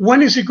forecast.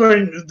 When is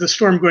the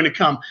storm going to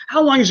come?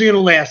 How long is it going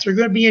to last? Are there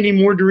going to be any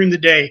more during the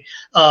day?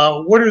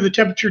 What are the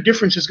temperature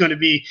differences going to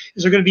be?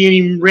 Is there going to be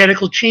any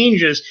radical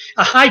changes?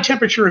 A high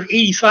temperature of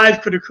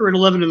 85 could occur at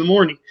 11 in the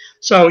morning.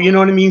 So, you know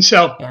what I mean?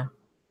 So yeah.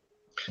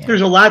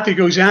 There's a lot that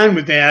goes on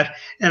with that,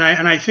 and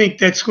I think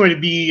that's going to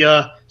be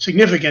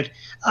significant.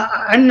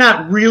 I'm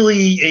not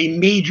really a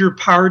major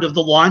part of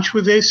the launch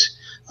with this.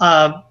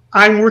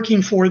 I'm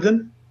working for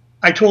them.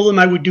 I told them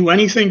I would do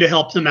anything to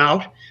help them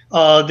out.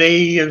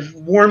 They have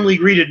warmly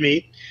greeted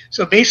me.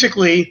 So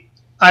basically,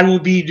 I will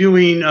be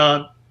doing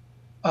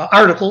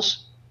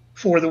articles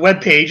for the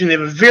webpage, and they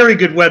have a very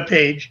good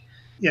webpage.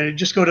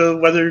 Just go to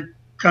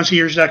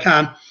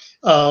weatherconcierge.com.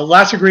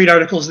 Lots of great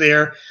articles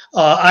there.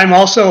 I'm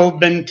also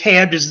been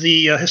tabbed as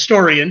the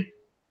historian.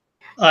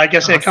 I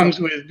guess awesome. That comes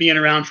with being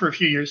around for a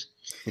few years.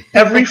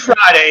 Every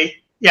Friday,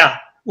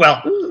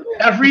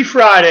 every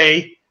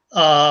Friday,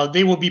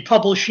 they will be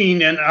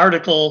publishing an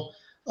article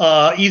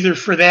either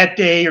for that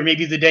day or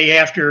maybe the day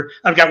after.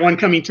 I've got one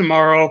coming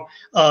tomorrow.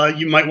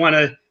 You might want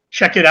to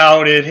check it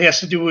out. It has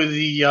to do with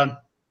the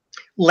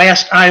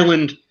last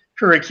island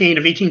hurricane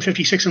of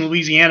 1856 in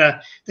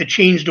Louisiana that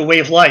changed a way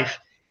of life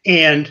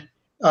and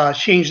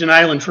changed an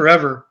island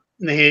forever.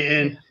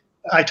 And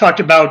I talked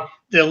about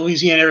the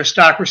Louisiana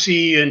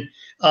aristocracy and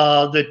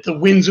that the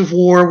winds of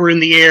war were in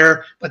the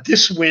air, but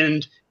this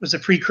wind was a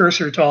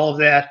precursor to all of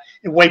that.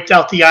 It wiped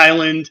out the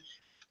island,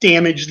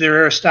 damaged their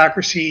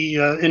aristocracy.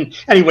 And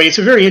anyway, it's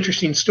a very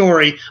interesting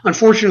story.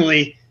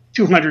 Unfortunately,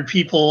 200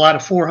 people out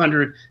of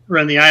 400 who were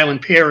on the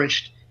island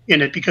perished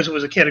in it because it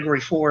was a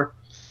Category 4,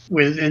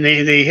 and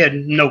they had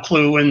no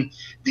clue, and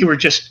they were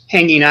just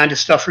hanging on to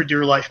stuff for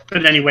dear life.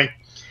 But anyway,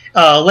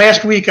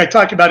 last week I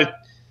talked about a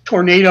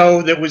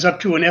tornado that was up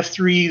to an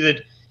F3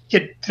 that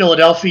hit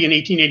Philadelphia in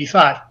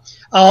 1885.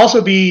 I'll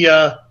also be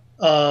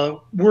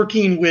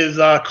working with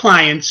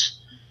clients.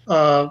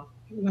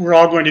 We're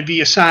all going to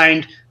be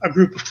assigned a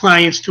group of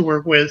clients to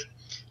work with.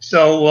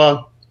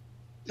 So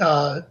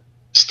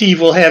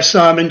Steve will have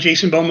some, and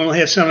Jason Bowman will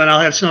have some, and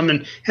I'll have some,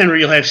 and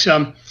Henry will have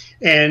some.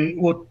 And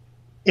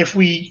if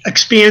we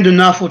expand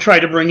enough, we'll try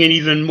to bring in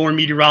even more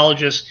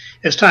meteorologists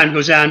as time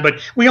goes on.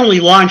 But we only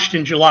launched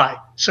in July,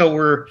 so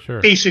we're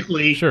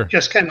basically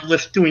just kind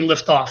of doing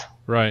liftoff.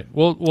 Right.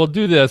 We'll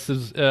do this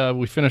as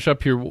we finish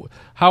up here.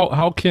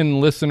 How can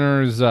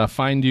listeners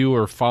find you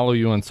or follow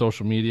you on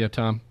social media,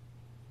 Tom?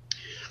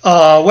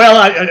 Well,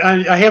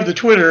 I have the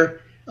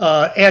Twitter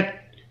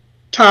at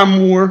Tom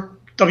Moore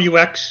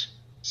WX.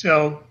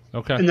 So,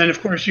 okay. And then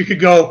of course you could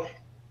go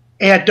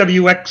at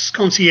WX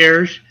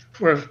Concierge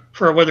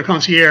for a weather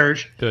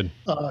concierge. Good.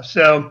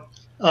 So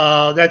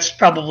that's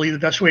probably the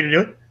best way to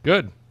do it.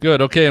 Good.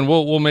 Okay, and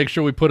we'll make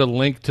sure we put a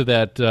link to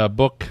that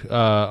book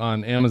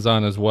on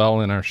Amazon as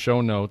well in our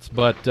show notes.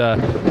 But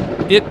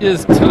it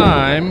is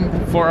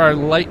time for our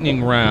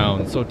lightning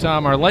round. So,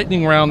 Tom, our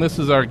lightning round, this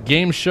is our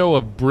game show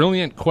of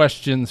brilliant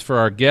questions for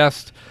our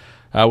guest.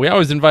 We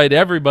always invite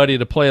everybody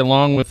to play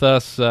along with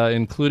us,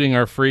 including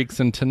our freaks.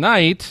 And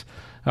tonight,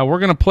 we're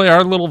going to play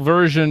our little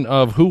version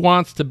of Who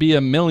Wants to Be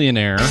a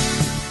Millionaire?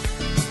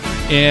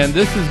 And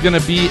this is going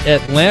to be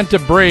Atlanta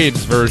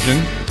Braves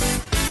version.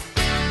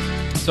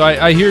 So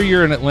I hear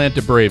you're an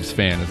Atlanta Braves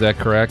fan. Is that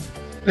correct?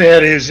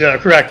 That is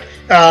correct.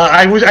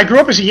 I grew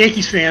up as a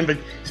Yankees fan, but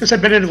since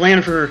I've been in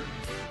Atlanta for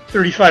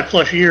 35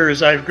 plus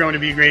years, I've grown to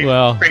be a great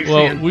Braves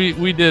fan. Well,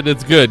 we did.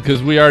 It's good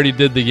because we already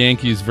did the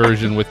Yankees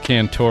version with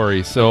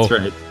Cantori. So,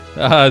 that's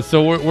right.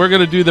 So we're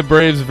going to do the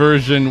Braves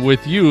version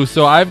with you.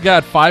 So I've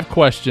got 5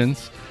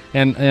 questions,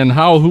 and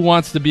Who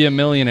Wants to Be a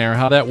Millionaire,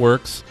 how that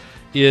works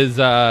is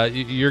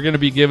you're going to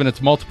be given,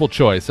 it's multiple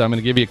choice. I'm going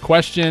to give you a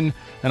question,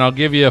 and I'll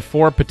give you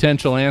 4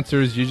 potential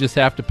answers. You just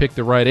have to pick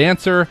the right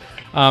answer.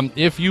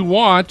 If you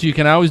want, you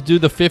can always do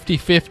the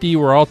 50-50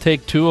 where I'll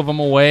take 2 of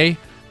them away,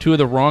 2 of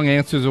the wrong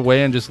answers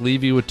away, and just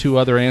leave you with 2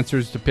 other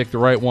answers to pick the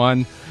right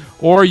one.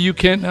 Or you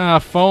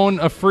can phone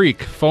a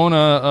freak, phone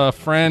a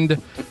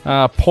friend,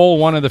 poll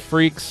one of the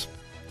freaks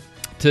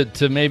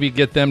to maybe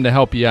get them to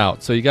help you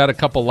out. So you got a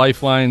couple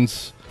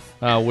lifelines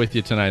with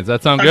you tonight. Does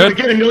that sound good? I'm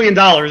going to get $1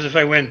 million if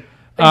I win.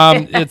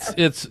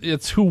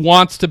 It's Who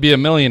Wants to Be a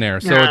Millionaire.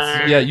 So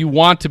it's you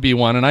want to be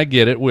one, and I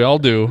get it. We all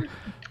do.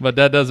 But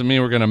that doesn't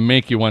mean we're going to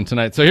make you one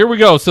tonight. So here we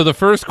go. So the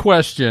first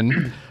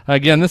question,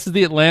 again, this is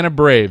the Atlanta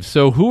Braves.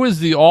 So who is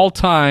the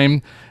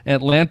all-time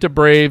Atlanta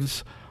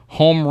Braves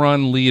home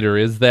run leader?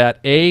 Is that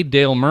A,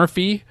 Dale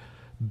Murphy,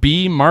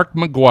 B, Mark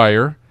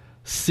McGwire,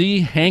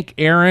 C, Hank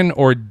Aaron,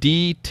 or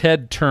D,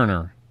 Ted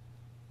Turner?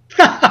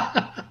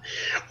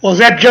 Well, is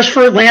that just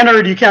for Atlanta,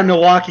 or do you count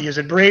Milwaukee? Is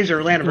it Braves or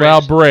Atlanta Braves?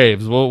 Well,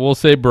 Braves. We'll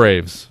say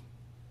Braves.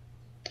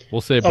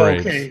 We'll say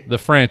Braves. Okay. The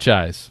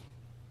franchise.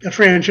 The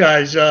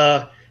franchise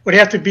would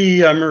have to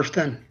be Murph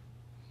then.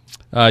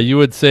 You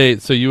would say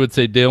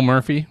Dale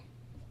Murphy?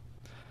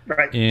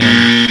 Right.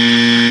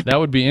 And that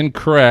would be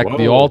incorrect. Whoa.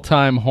 The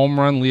all-time home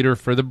run leader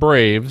for the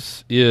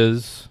Braves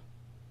is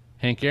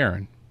Hank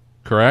Aaron.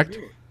 Correct?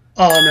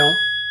 Oh, no.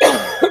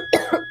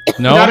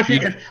 No,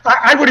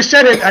 I would have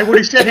said it. I would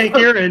have said Hank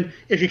Aaron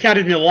if you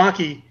counted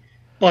Milwaukee,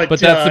 but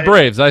that's the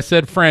Braves. I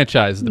said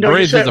franchise. The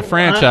Braves is a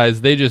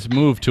franchise. They just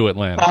moved to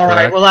Atlanta. All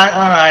right. Correct? Well,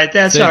 all right.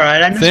 That's all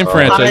right. Same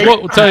franchise.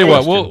 We'll tell you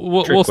what.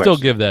 We'll still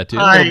give that to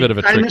you. A little bit of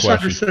a trick question. I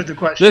misunderstood the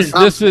question.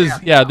 This is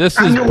Braves.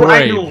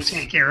 I knew it was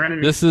Hank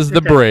Aaron. This is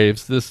the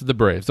Braves. This is the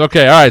Braves.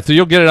 Okay. All right. So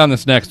you'll get it on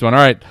this next one. All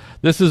right.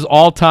 This is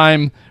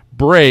all-time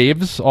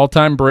Braves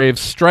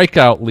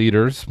strikeout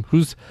leaders.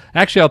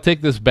 Actually, I'll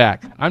take this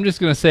back. I'm just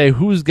going to say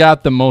who's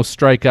got the most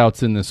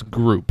strikeouts in this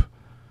group.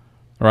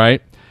 All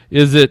right.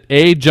 Is it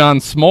A, John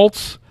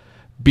Smoltz,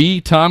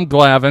 B, Tom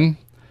Glavine,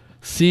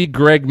 C,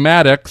 Greg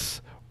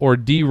Maddux, or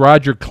D,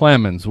 Roger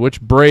Clemens?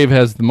 Which Brave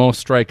has the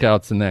most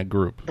strikeouts in that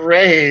group?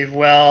 Brave.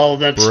 Well,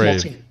 that's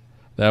Smoltz.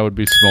 That would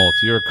be Smoltz.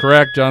 You're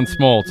correct, John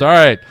Smoltz. All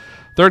right.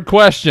 Third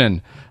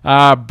question.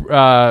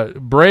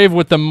 Brave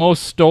with the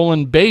most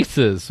stolen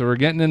bases. So we're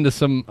getting into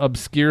some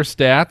obscure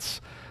stats.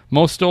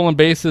 Most stolen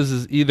bases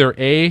is either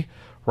A,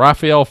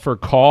 Rafael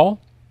Furcal,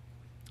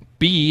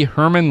 B,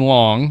 Herman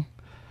Long,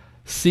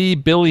 C,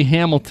 Billy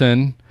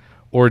Hamilton,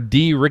 or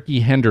D, Ricky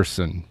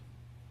Henderson.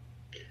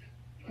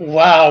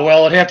 Wow.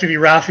 Well, it'd have to be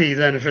Rafi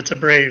then if it's a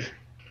Brave.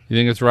 You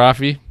think it's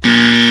Rafi?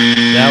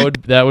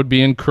 That would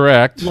be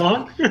incorrect.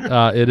 Long?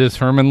 It is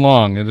Herman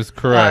Long. It is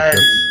correct.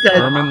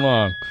 Herman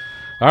Long.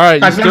 All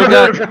right, I've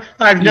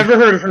never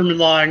heard of Herman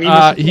Long.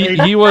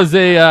 He was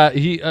a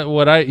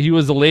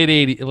late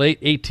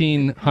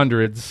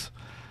 1800s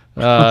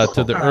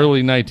to the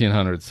early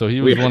 1900s. So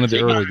he was one of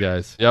the early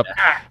guys. Yep.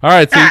 All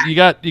right, so you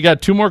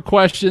got two more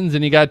questions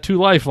and you got two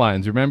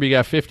lifelines. Remember, you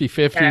got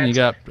 50-50 and you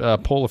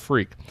got Pull a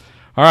Freak.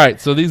 All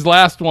right, so these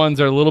last ones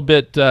are a little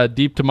bit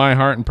deep to my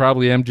heart and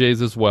probably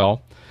MJ's as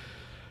well.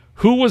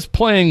 Who was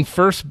playing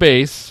first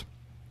base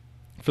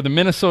for the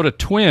Minnesota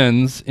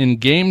Twins in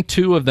Game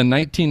 2 of the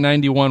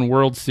 1991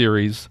 World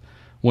Series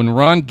when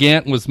Ron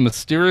Gant was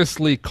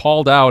mysteriously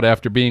called out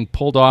after being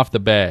pulled off the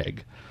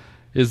bag?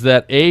 Is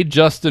that A,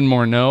 Justin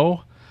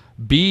Morneau,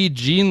 B,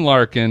 Gene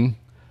Larkin,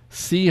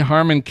 C,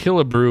 Harmon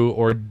Killebrew,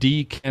 or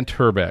D, Kent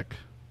Herbeck?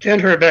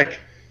 Kent Herbeck.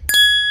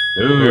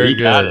 Ooh, Very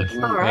got good.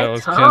 it. All right, That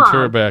was Tom. Kent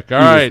Herbeck. All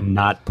He right. was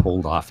not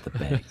pulled off the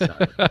bag.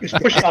 Sorry. He's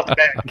pushed off the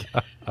bag.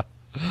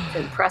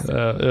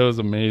 Impressive. It was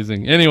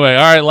amazing. Anyway,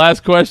 all right,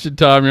 last question,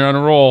 Tom. You're on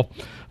a roll.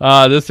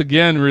 This,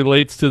 again,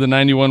 relates to the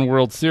 91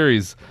 World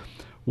Series.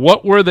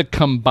 What were the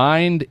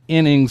combined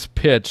innings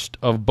pitched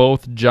of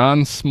both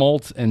John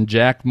Smoltz and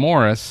Jack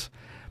Morris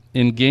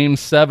in Game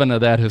 7 of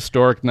that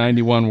historic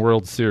 91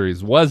 World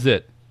Series? Was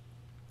it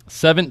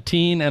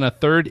 17 and a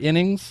third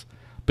innings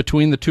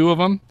between the two of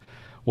them?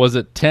 Was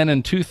it 10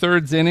 and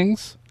 2/3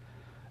 innings,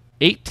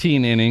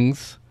 18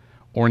 innings,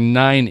 or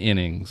 9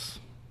 innings?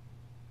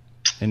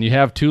 And you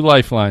have two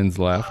lifelines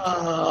left.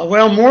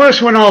 Well,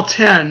 Morris went all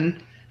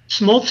 10.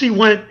 Smoltzy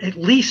went at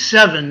least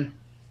 7.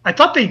 I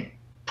thought they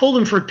pulled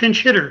him for a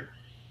pinch hitter.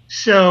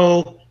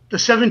 So the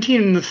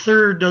 17 and the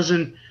third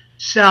doesn't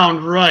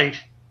sound right.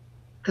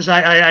 Because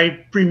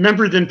I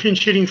remember them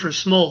pinch hitting for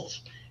Smoltz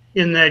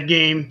in that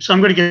game. So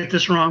I'm going to get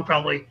this wrong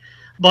probably.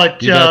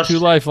 But You got two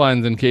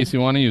lifelines in case you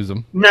want to use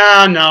them. No,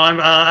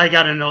 I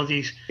got to know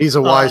these. He's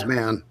a wise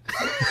man.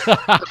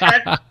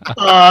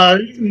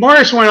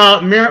 Morris went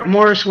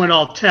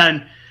all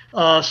 10.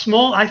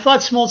 I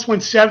thought Smoltz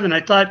went 7.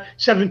 I thought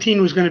 17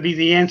 was going to be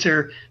the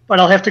answer, but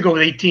I'll have to go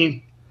with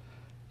 18.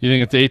 You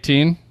think it's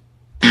 18?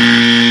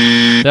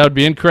 That would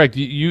be incorrect.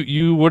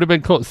 You would have been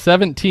close.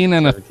 17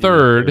 and a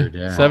third.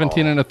 yeah.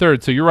 17 and a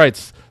third. So you're right.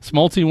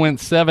 Smoltzy went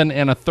 7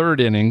 and a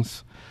third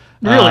innings.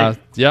 Really?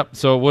 Yep.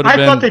 So it would have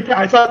been.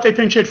 I thought they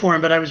pinch hit for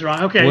him, but I was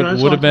wrong. Okay,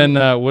 Would have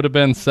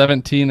been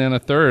 17 and a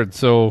third.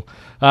 So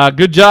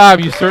good job.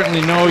 You certainly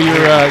know your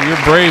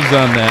Braves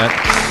on that.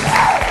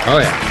 Oh,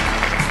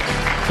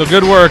 yeah. So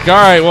good work. All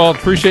right. Well,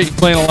 appreciate you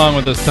playing along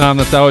with us, Tom.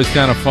 That's always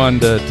kind of fun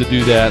to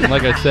do that. And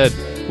like I said,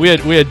 we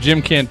had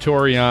Jim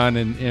Cantori on,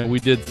 and we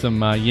did some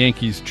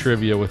Yankees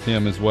trivia with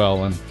him as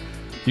well. And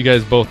you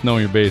guys both know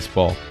your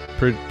baseball.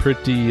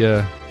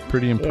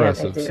 Pretty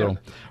impressive. they do. So,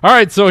 all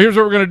right. So here's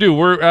what we're gonna do.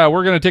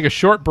 We're gonna take a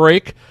short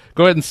break.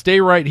 Go ahead and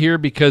stay right here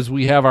because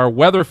we have our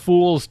weather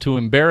fools to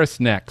embarrass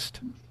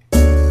next.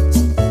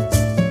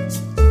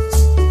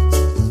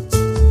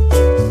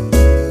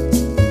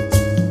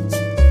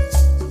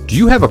 Do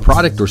you have a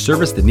product or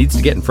service that needs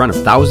to get in front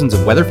of thousands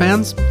of weather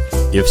fans?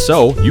 If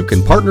so, you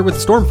can partner with the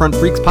Stormfront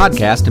Freaks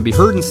podcast and be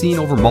heard and seen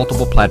over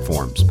multiple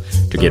platforms.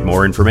 To get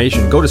more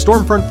information, go to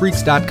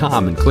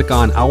stormfrontfreaks.com and click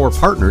on Our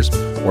Partners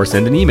or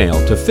send an email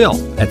to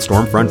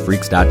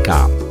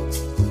phil@stormfrontfreaks.com.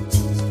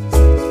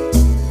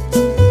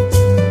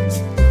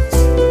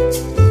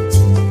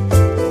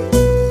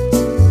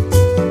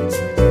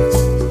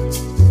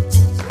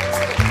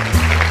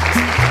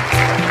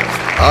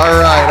 All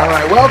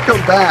right.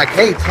 Welcome back.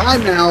 Hey,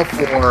 time now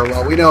for,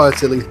 well, we know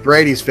it's at least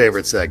Brady's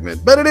favorite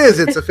segment, but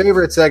it's a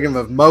favorite segment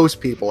of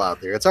most people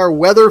out there. It's our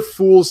Weather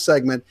Fools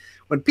segment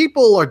when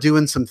people are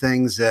doing some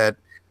things that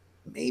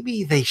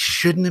maybe they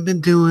shouldn't have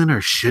been doing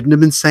or shouldn't have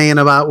been saying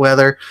about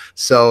weather.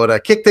 So to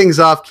kick things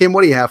off, Kim,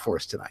 what do you have for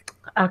us tonight?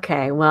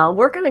 Okay, well,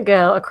 we're going to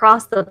go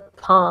across the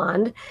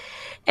pond.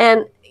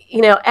 And,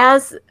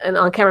 as an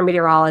on-camera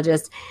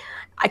meteorologist,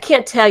 I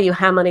can't tell you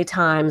how many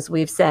times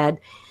we've said,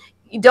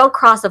 you don't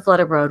cross a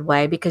flooded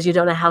roadway because you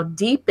don't know how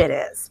deep it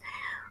is,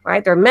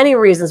 right? There are many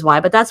reasons why,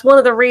 but that's one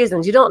of the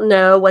reasons. You don't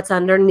know what's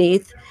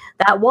underneath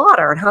that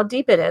water and how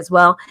deep it is.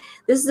 Well,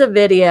 this is a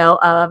video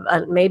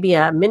of maybe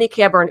a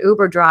minicab or an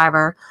Uber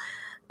driver.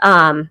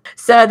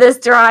 So this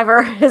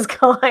driver is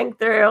going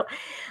through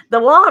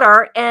the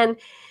water and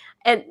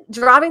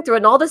driving through it,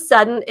 and all of a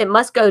sudden it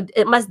must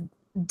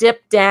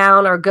dip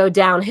down or go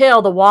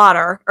downhill, the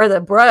water or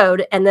the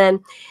road, and then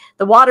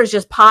the water's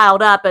just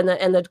piled up, and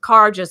the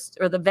car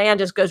the van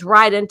just goes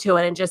right into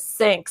it and just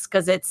sinks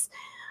because it's,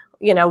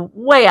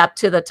 way up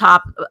to the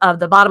top of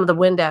the bottom of the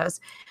windows.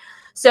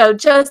 So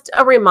just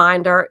a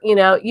reminder, you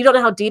don't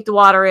know how deep the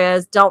water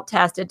is. Don't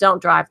test it.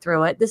 Don't drive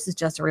through it. This is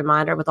just a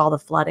reminder with all the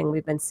flooding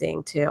we've been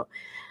seeing too.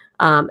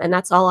 And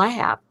that's all I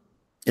have.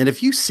 And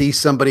if you see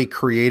somebody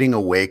creating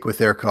a wake with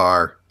their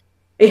car,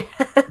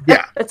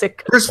 yeah, that's a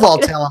first of all,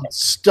 tell them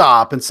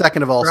stop, and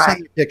second of all, Right.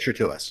 send a picture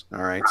to us.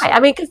 All right. Right. I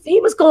mean, because he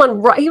was going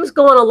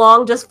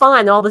along just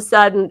fine. All of a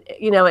sudden,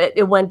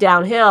 it went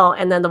downhill,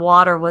 and then the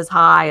water was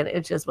high, and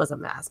it just was a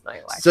mess. But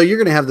anyway, So you're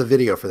going to have the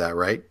video for that,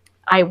 right?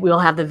 I will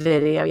have the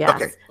video. Yes.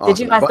 Okay, Did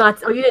you awesome. guys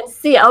not? Oh, you didn't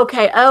see it.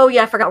 Okay. Oh,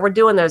 yeah. I forgot. We're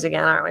doing those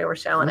again, aren't we? We're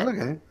showing it.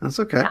 Okay, that's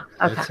okay. Yeah.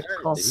 Okay. That's all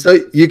right, Cool. dude. So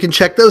you can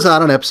check those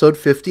out on episode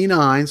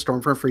 59,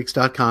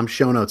 stormfrontfreaks.com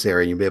show notes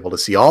area. You'll be able to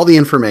see all the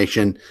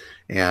information,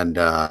 and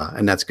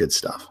that's good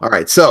stuff. All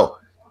right, so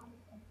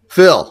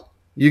Phil,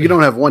 you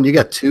don't have one, you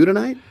got two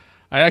tonight?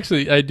 I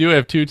do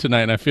have two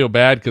tonight, and I feel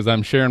bad because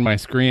I'm sharing my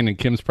screen, and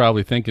Kim's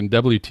probably thinking,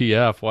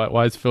 WTF,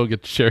 why does Phil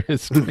get to share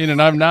his screen,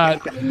 and I'm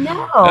not?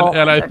 No.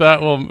 And I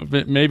thought, well,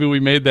 maybe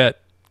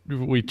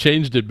we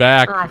changed it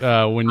back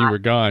when you were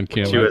gone,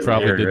 Kim. She I wasn't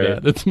probably here, did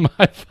right? that. It's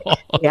my fault.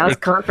 Yeah, I was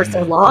gone for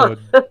so long.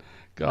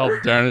 God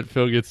darn it,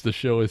 Phil gets to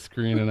show his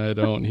screen, and I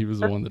don't. He was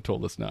the one that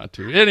told us not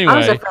to. I was Anyway.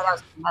 afraid I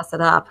was going to mess it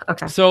up.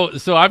 Okay.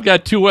 So I've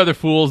got two weather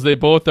fools. They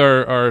both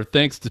are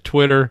thanks to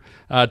Twitter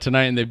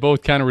tonight, and they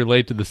both kind of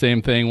relate to the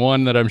same thing.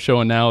 One that I'm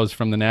showing now is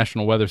from the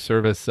National Weather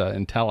Service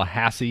in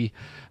Tallahassee,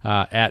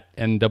 at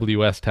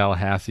NWS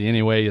Tallahassee.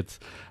 Anyway, it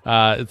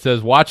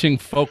says, watching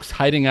folks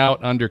hiding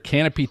out under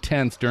canopy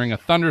tents during a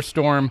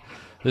thunderstorm.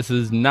 This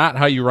is not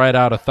how you ride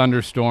out a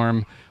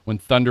thunderstorm. When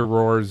thunder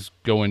roars,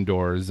 go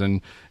indoors.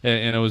 And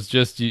it was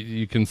just,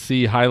 you can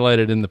see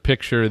highlighted in the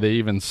picture, they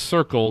even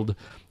circled.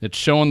 It's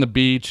showing the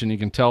beach, and you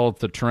can tell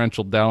it's a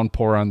torrential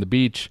downpour on the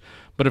beach.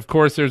 But, of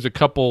course, there's a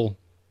couple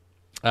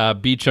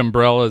beach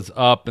umbrellas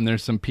up, and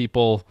there's some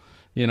people,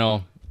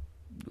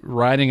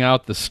 riding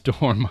out the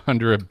storm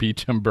under a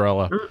beach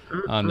umbrella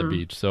on the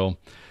beach. So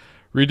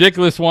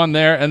ridiculous one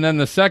there. And then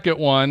the second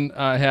one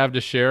I have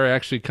to share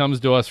actually comes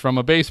to us from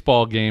a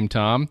baseball game,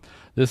 Tom.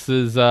 This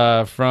is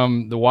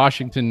from the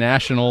Washington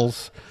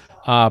Nationals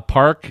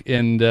park,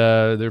 and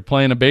they're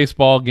playing a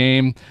baseball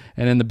game.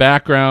 And in the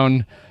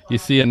background, you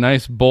see a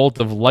nice bolt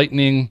of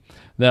lightning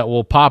that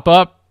will pop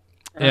up.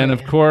 And,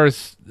 of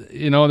course,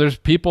 there's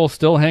people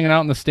still hanging out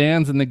in the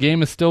stands, and the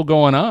game is still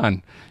going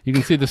on. You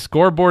can see the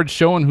scoreboard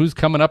showing who's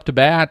coming up to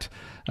bat.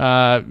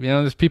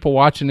 There's people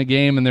watching the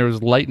game, and there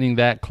was lightning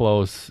that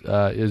close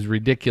is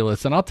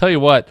ridiculous. And I'll tell you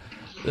what,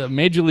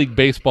 Major League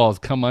Baseball has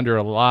come under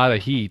a lot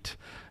of heat,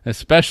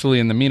 especially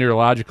in the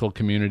meteorological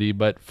community,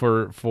 but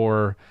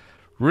for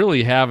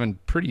really having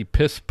pretty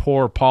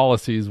piss-poor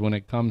policies when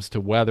it comes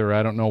to weather.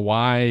 I don't know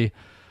why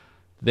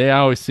they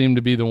always seem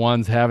to be the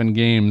ones having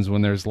games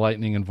when there's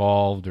lightning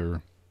involved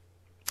or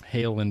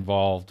hail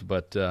involved,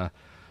 but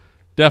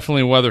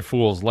definitely weather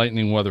fools,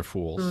 lightning weather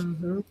fools.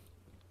 Mm-hmm.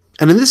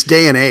 And in this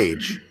day and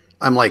age,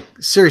 I'm like,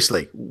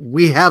 seriously,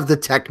 we have the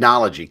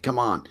technology. Come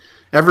on.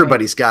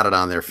 Everybody's got it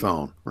on their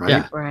phone, right?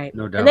 Yeah. Right.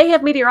 No doubt. And they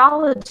have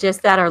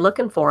meteorologists that are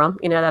looking for them,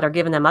 that are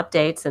giving them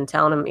updates and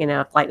telling them,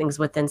 if lightning's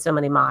within so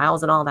many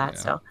miles and all that. Yeah.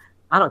 So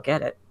I don't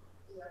get it.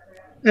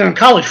 In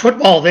college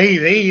football,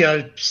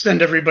 they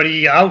send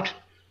everybody out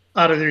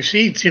of their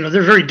seats. They're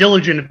very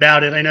diligent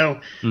about it. I know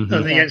the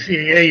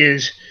NCAA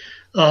is.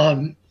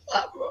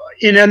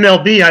 In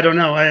MLB, I don't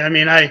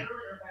know.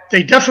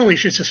 They definitely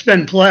should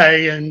suspend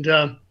play,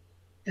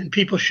 and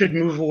people should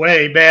move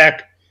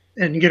back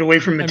and get away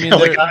from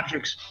metallic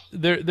objects.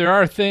 There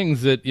are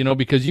things that,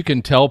 because you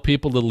can tell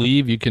people to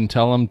leave, you can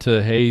tell them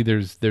to, hey,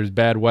 there's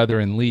bad weather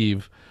and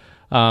leave.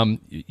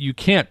 You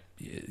can't,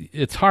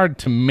 it's hard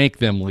to make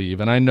them leave.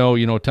 And I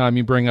know, Tom,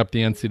 you bring up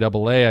the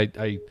NCAA.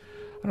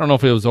 I don't know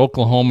if it was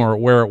Oklahoma or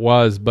where it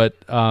was, but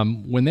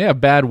when they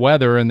have bad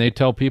weather and they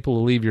tell people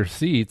to leave your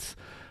seats,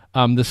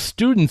 the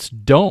students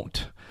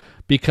don't,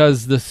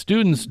 because the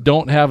students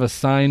don't have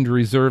assigned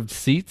reserved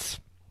seats.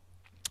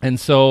 And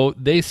so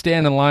they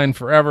stand in line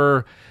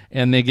forever,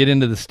 and they get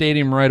into the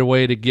stadium right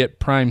away to get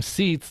prime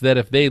seats that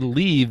if they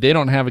leave, they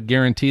don't have a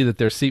guarantee that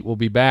their seat will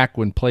be back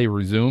when play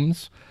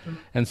resumes.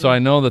 And so I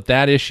know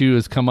that issue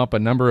has come up a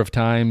number of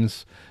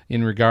times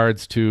in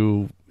regards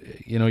to,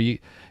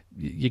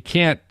 you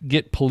can't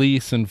get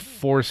police and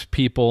force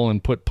people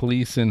and put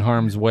police in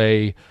harm's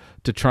way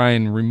to try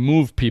and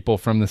remove people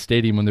from the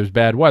stadium when there's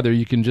bad weather.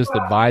 You can just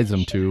advise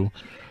them to.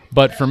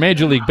 But for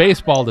Major League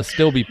Baseball to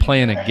still be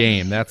playing a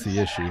game, that's the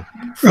issue.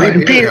 Right.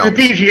 The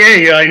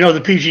PGA, I know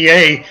the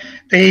PGA,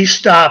 they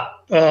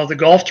stop the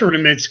golf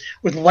tournaments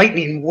with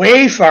lightning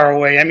way far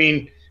away.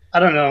 I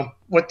don't know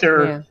what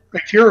their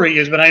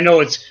criteria is, but I know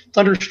it's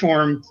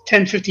thunderstorm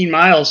 10, 15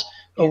 miles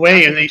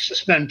away, and they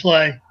suspend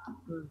play.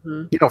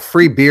 Mm-hmm.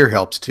 Free beer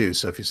helps too.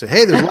 So if you say,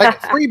 hey, there's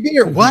like free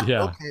beer, what?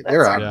 Yeah. Okay,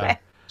 they're out. Yeah.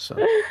 So.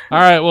 All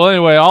right. Well,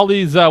 anyway, all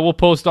these we'll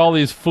post all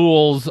these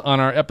fools on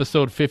our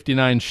episode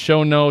 59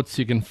 show notes.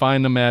 You can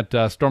find them at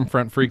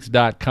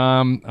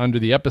stormfrontfreaks.com under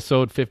the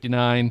episode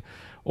 59.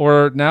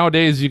 Or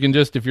nowadays, you can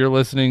just, if you're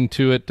listening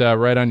to it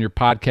right on your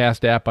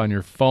podcast app on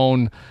your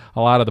phone,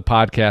 a lot of the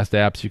podcast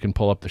apps, you can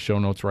pull up the show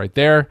notes right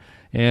there.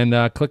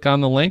 and click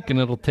on the link, and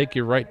it'll take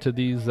you right to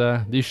these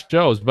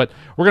shows. But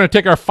we're going to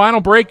take our final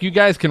break. You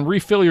guys can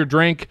refill your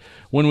drink.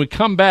 When we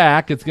come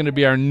back, it's going to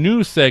be our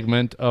new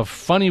segment of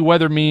funny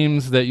weather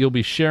memes that you'll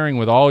be sharing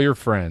with all your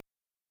friends.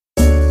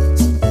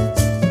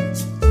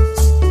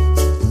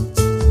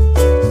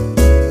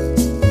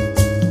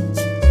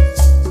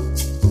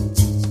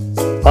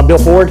 I'm Bill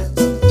Ford.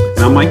 And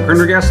I'm Mike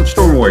Prendergast of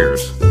Storm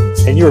Warriors.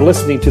 And you're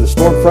listening to the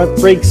Stormfront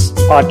Freaks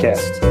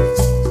podcast.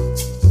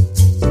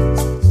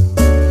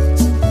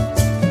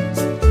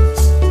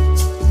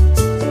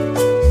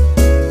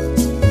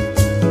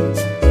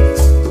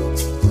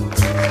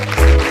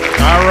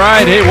 All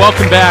right. Hey,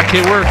 welcome back.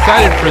 Hey, we're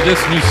excited for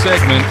this new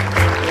segment.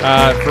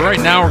 For right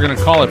now, we're going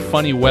to call it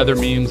Funny Weather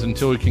Memes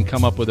until we can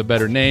come up with a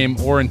better name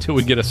or until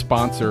we get a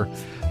sponsor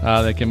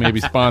that can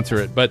maybe sponsor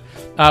it. But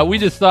we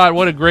just thought,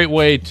 what a great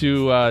way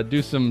to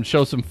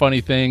show some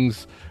funny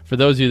things for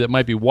those of you that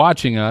might be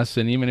watching us,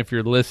 and even if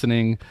you're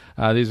listening,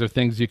 these are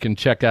things you can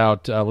check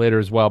out later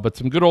as well. But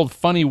some good old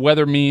funny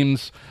weather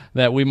memes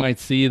that we might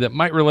see that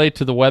might relate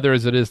to the weather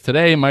as it is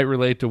today, might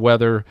relate to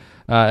weather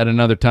at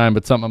another time,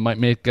 but something that might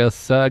make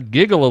us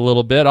giggle a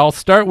little bit. I'll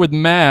start with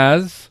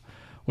Maz.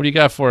 What do you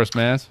got for us,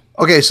 Maz?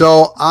 Okay,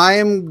 so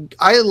I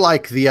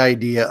like the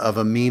idea of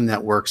a meme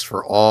that works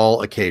for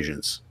all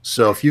occasions.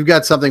 So if you've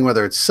got something,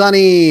 whether it's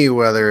sunny,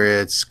 whether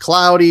it's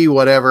cloudy,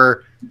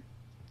 whatever,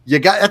 you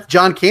got that's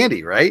John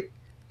Candy, right?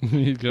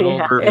 It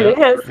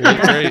is.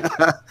 Great.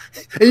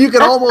 And you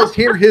can almost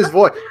hear his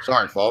voice.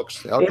 Sorry,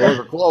 folks, the outdoors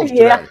are closed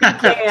today.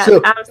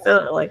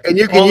 Absolutely. And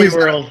you can use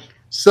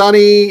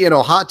sunny,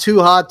 hot,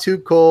 too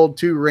cold,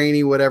 too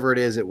rainy, whatever it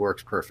is, it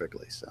works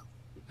perfectly. So.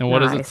 And what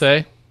does it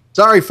say?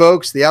 Sorry,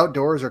 folks, the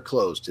outdoors are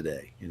closed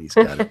today. And he's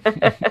got it.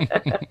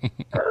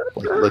 It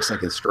looks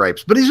like in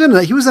stripes. But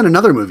he was in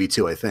another movie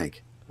too, I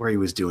think, where he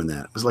was doing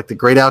that. It was like The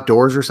Great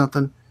Outdoors or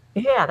something.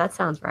 Yeah, that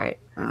sounds right.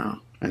 Oh,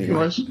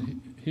 anyway.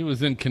 He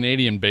was in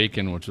Canadian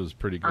Bacon, which was a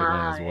pretty good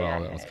one as well. Yeah,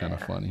 that was kind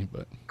of funny,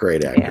 but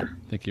great actor.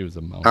 I think he was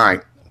a mouse. All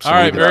right. All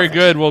right, very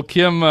good. Well,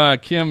 Kim,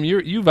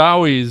 you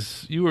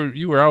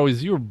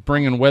were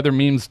bringing weather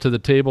memes to the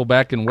table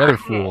back in Weather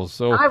Fools,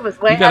 so I was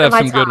way you gotta ahead of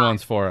have my some good time.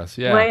 ones for us.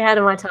 Yeah, way ahead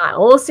of my time.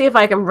 We'll see if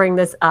I can bring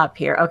this up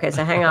here. Okay,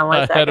 so hang on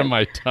one second. Ahead of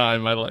my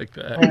time. I like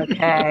that.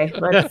 Okay,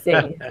 let's see.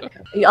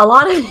 A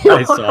lot of you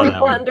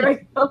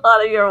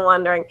are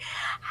wondering,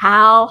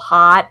 how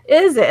hot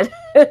is it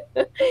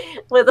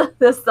with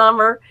this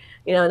summer?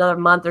 Another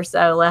month or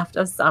so left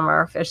of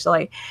summer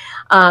officially.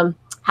 How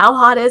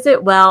hot is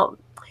it? Well,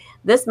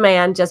 this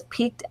man just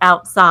peeked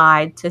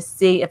outside to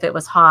see if it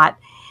was hot.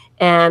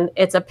 And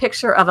it's a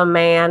picture of a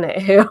man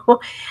who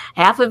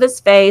half of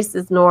his face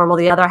is normal.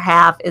 The other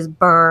half is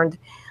burned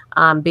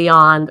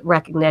beyond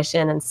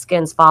recognition, and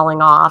skin's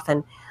falling off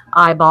and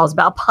eyeballs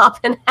about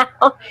popping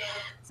out.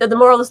 So the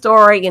moral of the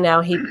story,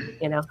 he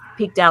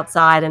peeked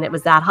outside and it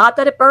was that hot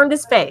that it burned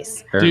his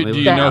face. Do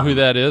you know who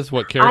that is?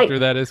 What character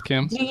that is,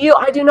 Kim?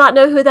 I do not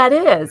know who that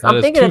is.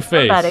 I'm thinking it's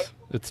somebody.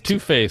 It's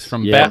Two-Face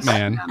from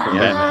Batman.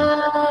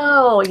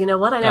 Oh, you know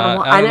what? I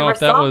never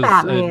saw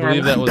Batman. I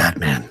believe that was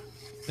Batman.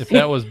 If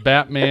that was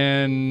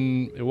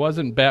Batman, it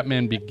wasn't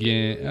Batman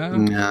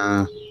Begins.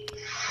 No.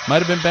 Might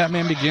have been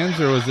Batman Begins,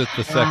 or was it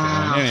the second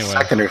one? Anyway,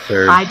 second or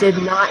third. I did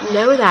not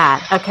know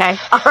that. Okay,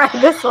 all right.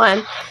 This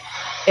one,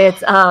 it's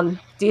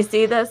do you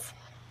see this?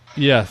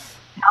 Yes.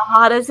 How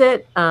hot is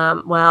it?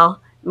 Well,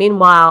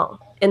 meanwhile,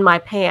 in my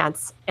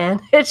pants,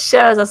 and it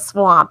shows a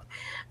swamp.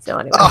 So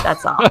anyway,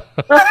 that's all.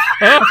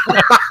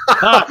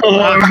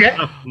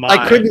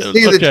 I couldn't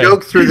see the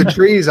joke through the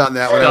trees on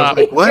that one. I was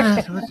like,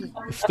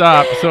 what?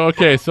 Stop. So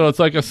it's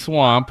like a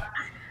swamp.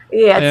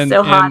 Yeah, it's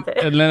so hot.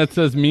 And then it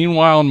says,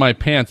 meanwhile in my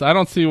pants. I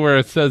don't see where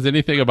it says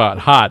anything about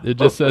hot. It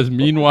just says,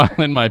 meanwhile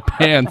in my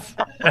pants.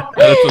 And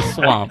it's a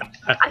swamp.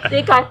 I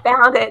think I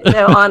found it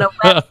on a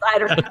website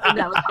or something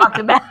that was talked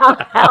about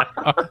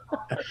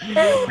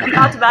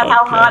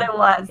how hot it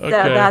was. So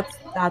that's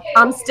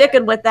I'm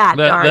sticking with that.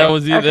 That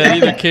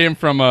either came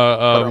from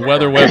a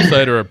weather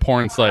website or a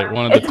porn site,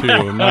 one of the two.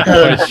 I'm not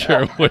quite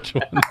sure which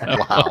one that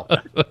was.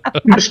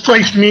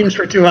 Misplaced memes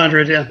for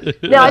 200, yeah.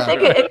 No, I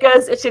think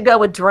it should go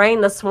with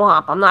drain the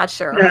swamp. I'm not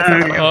sure.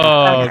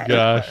 Oh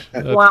gosh,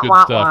 that's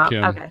good stuff,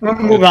 Kim. Okay. We'll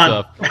move on.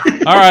 All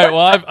right,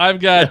 well I've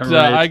got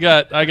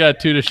I got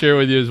two to share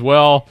with you as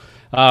well.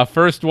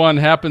 First one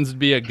happens to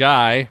be a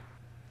guy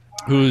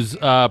who's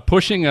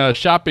pushing a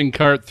shopping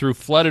cart through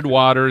flooded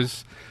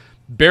waters,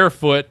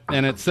 barefoot,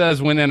 and it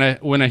says when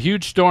a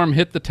huge storm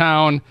hit the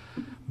town,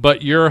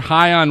 but you're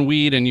high on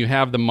weed and you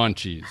have the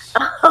munchies.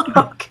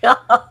 Oh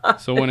God!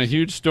 So when a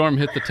huge storm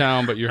hit the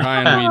town, but you're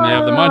high on weed and you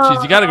have the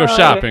munchies, you got to go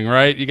shopping,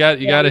 right? You got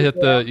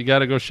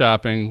to go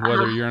shopping,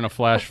 whether you're in a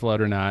flash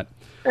flood or not.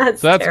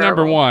 That's terrible.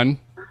 Number one.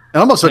 It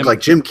almost looked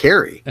like Jim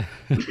Carrey.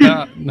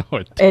 No,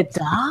 it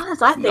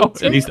does. I think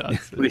too.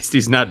 At least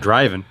he's not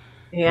driving.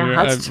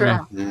 Yeah, that's true.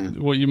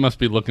 Well, you must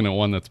be looking at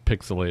one that's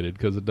pixelated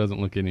because it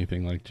doesn't look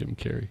anything like Jim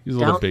Carrey. He's a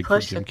little big for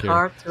Jim Carrey. Don't push a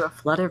car through a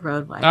flooded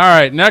roadway. All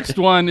right, next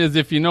one is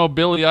if you know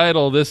Billy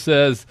Idol. This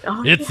says,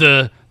 it's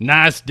a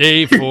nice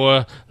day for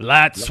a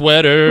light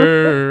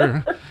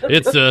sweater.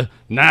 It's a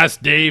nice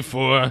day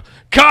for a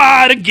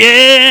cardigan.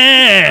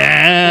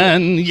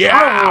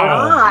 Yeah.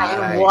 All right.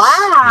 Nice.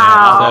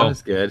 Wow. That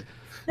was good.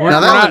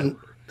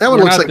 That one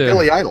looks like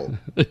Billy Idol.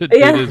 It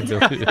is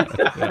Billy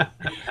Idol.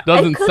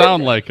 Doesn't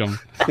sound like him,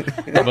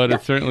 but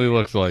it certainly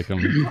looks like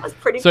him. That was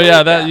pretty So cool,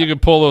 yeah, that you can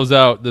pull those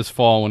out this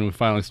fall when we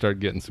finally start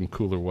getting some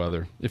cooler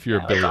weather. If you're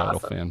a Billy Idol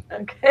fan.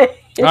 Okay.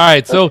 All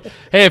right, so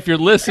hey, if you're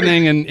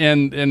listening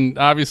and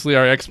obviously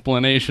our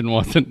explanation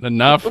wasn't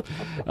enough,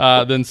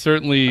 then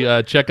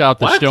certainly check out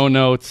the show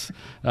notes.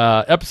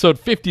 Episode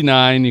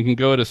 59. You can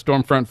go to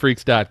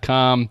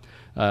stormfrontfreaks.com.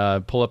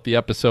 Pull up the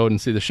episode and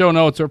see the show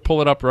notes, or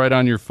pull it up right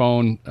on your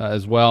phone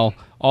as well.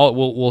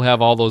 We'll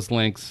have all those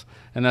links,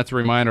 and that's a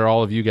reminder.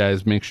 All of you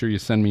guys, make sure you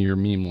send me your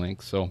meme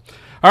links. So,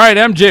 all right,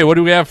 MJ, what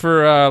do we have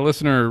for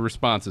listener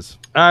responses?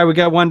 All right, we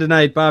got one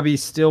tonight. Bobby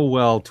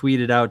Stillwell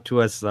tweeted out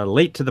to us,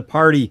 late to the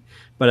party,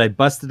 but I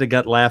busted a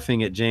gut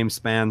laughing at James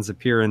Spann's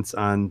appearance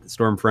on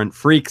Stormfront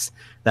Freaks.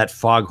 That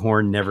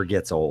foghorn never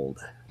gets old.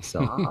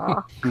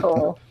 So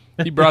Cool.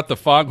 He brought the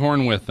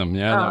foghorn with him.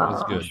 Yeah, that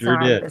was good. Sure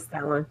did. I missed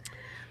that one.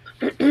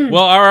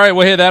 Well, all right.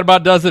 Well, hey, that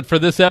about does it for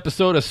this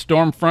episode of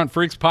Stormfront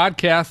Freaks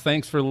podcast.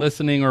 Thanks for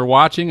listening or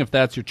watching, if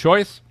that's your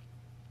choice.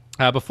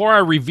 Before I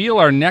reveal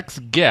our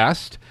next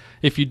guest,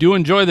 if you do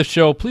enjoy the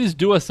show, please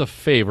do us a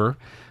favor.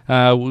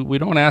 We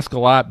don't ask a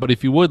lot, but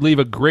if you would, leave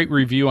a great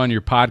review on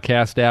your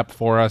podcast app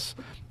for us.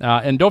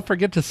 And don't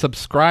forget to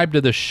subscribe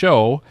to the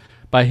show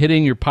by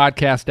hitting your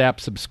podcast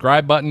app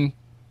subscribe button.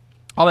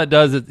 All that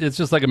does, it's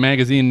just like a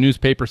magazine,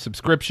 newspaper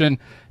subscription.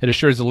 It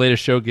assures the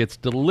latest show gets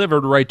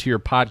delivered right to your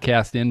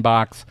podcast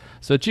inbox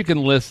so that you can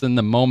listen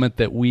the moment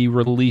that we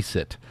release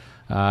it.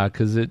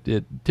 Because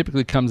it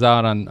typically comes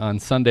out on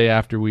Sunday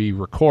after we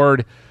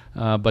record.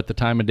 But the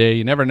time of day,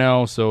 you never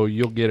know, so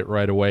you'll get it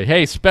right away.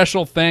 Hey,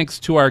 special thanks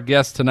to our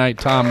guest tonight,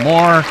 Tom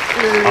Moore.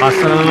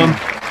 Awesome.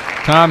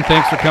 Tom,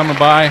 thanks for coming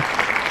by.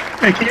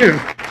 Thank you.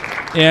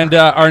 And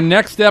our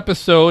next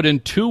episode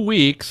in 2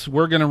 weeks,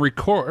 we're going to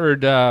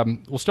record.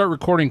 We'll start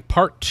recording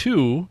part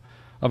 2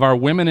 of our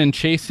Women in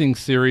Chasing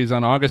series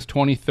on August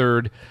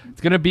 23rd.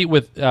 It's going to be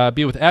with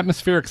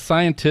atmospheric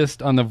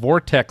scientist on the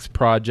Vortex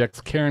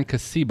projects, Karen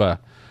Kasiba.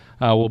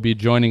 Will be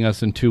joining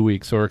us in 2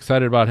 weeks. So we're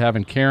excited about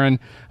having Karen.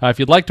 If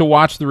you'd like to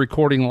watch the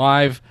recording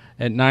live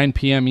at 9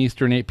 p.m.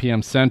 Eastern, 8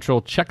 p.m.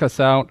 Central, check us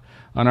out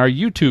on our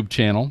YouTube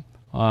channel.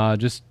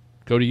 Just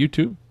go to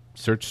YouTube,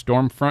 search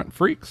Stormfront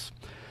Freaks.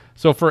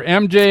 So for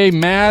MJ,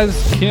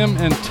 Maz, Kim,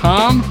 and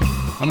Tom,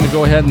 I'm going to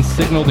go ahead and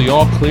signal the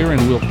all clear,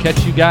 and we'll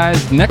catch you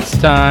guys next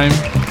time. Good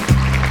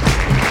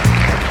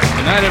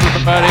night,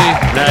 everybody.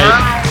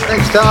 Night.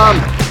 Thanks,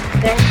 Tom.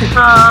 Thanks,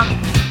 Tom.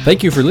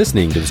 Thank you for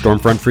listening to the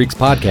Stormfront Freaks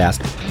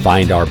podcast.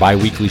 Find our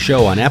bi-weekly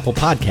show on Apple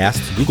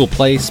Podcasts, Google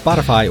Play,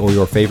 Spotify, or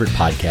your favorite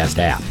podcast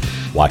app.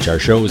 Watch our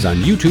shows on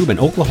YouTube and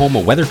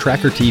Oklahoma Weather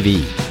Tracker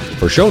TV.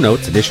 For show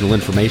notes, additional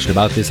information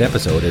about this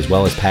episode, as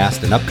well as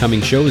past and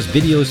upcoming shows,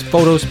 videos,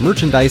 photos,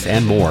 merchandise,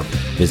 and more,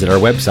 visit our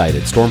website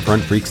at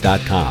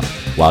stormfrontfreaks.com.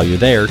 While you're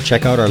there,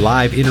 check out our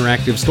live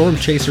interactive storm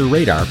chaser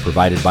radar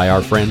provided by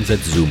our friends at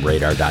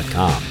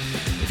zoomradar.com.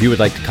 If you would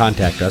like to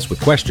contact us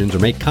with questions or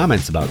make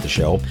comments about the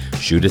show,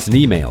 shoot us an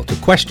email to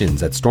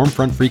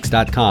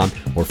questions@stormfrontfreaks.com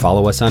or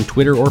follow us on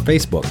Twitter or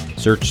Facebook.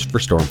 Search for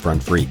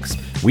Stormfront Freaks.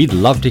 We'd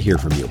love to hear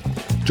from you.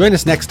 Join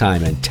us next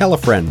time and tell a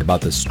friend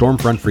about the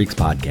Stormfront Freaks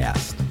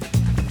podcast.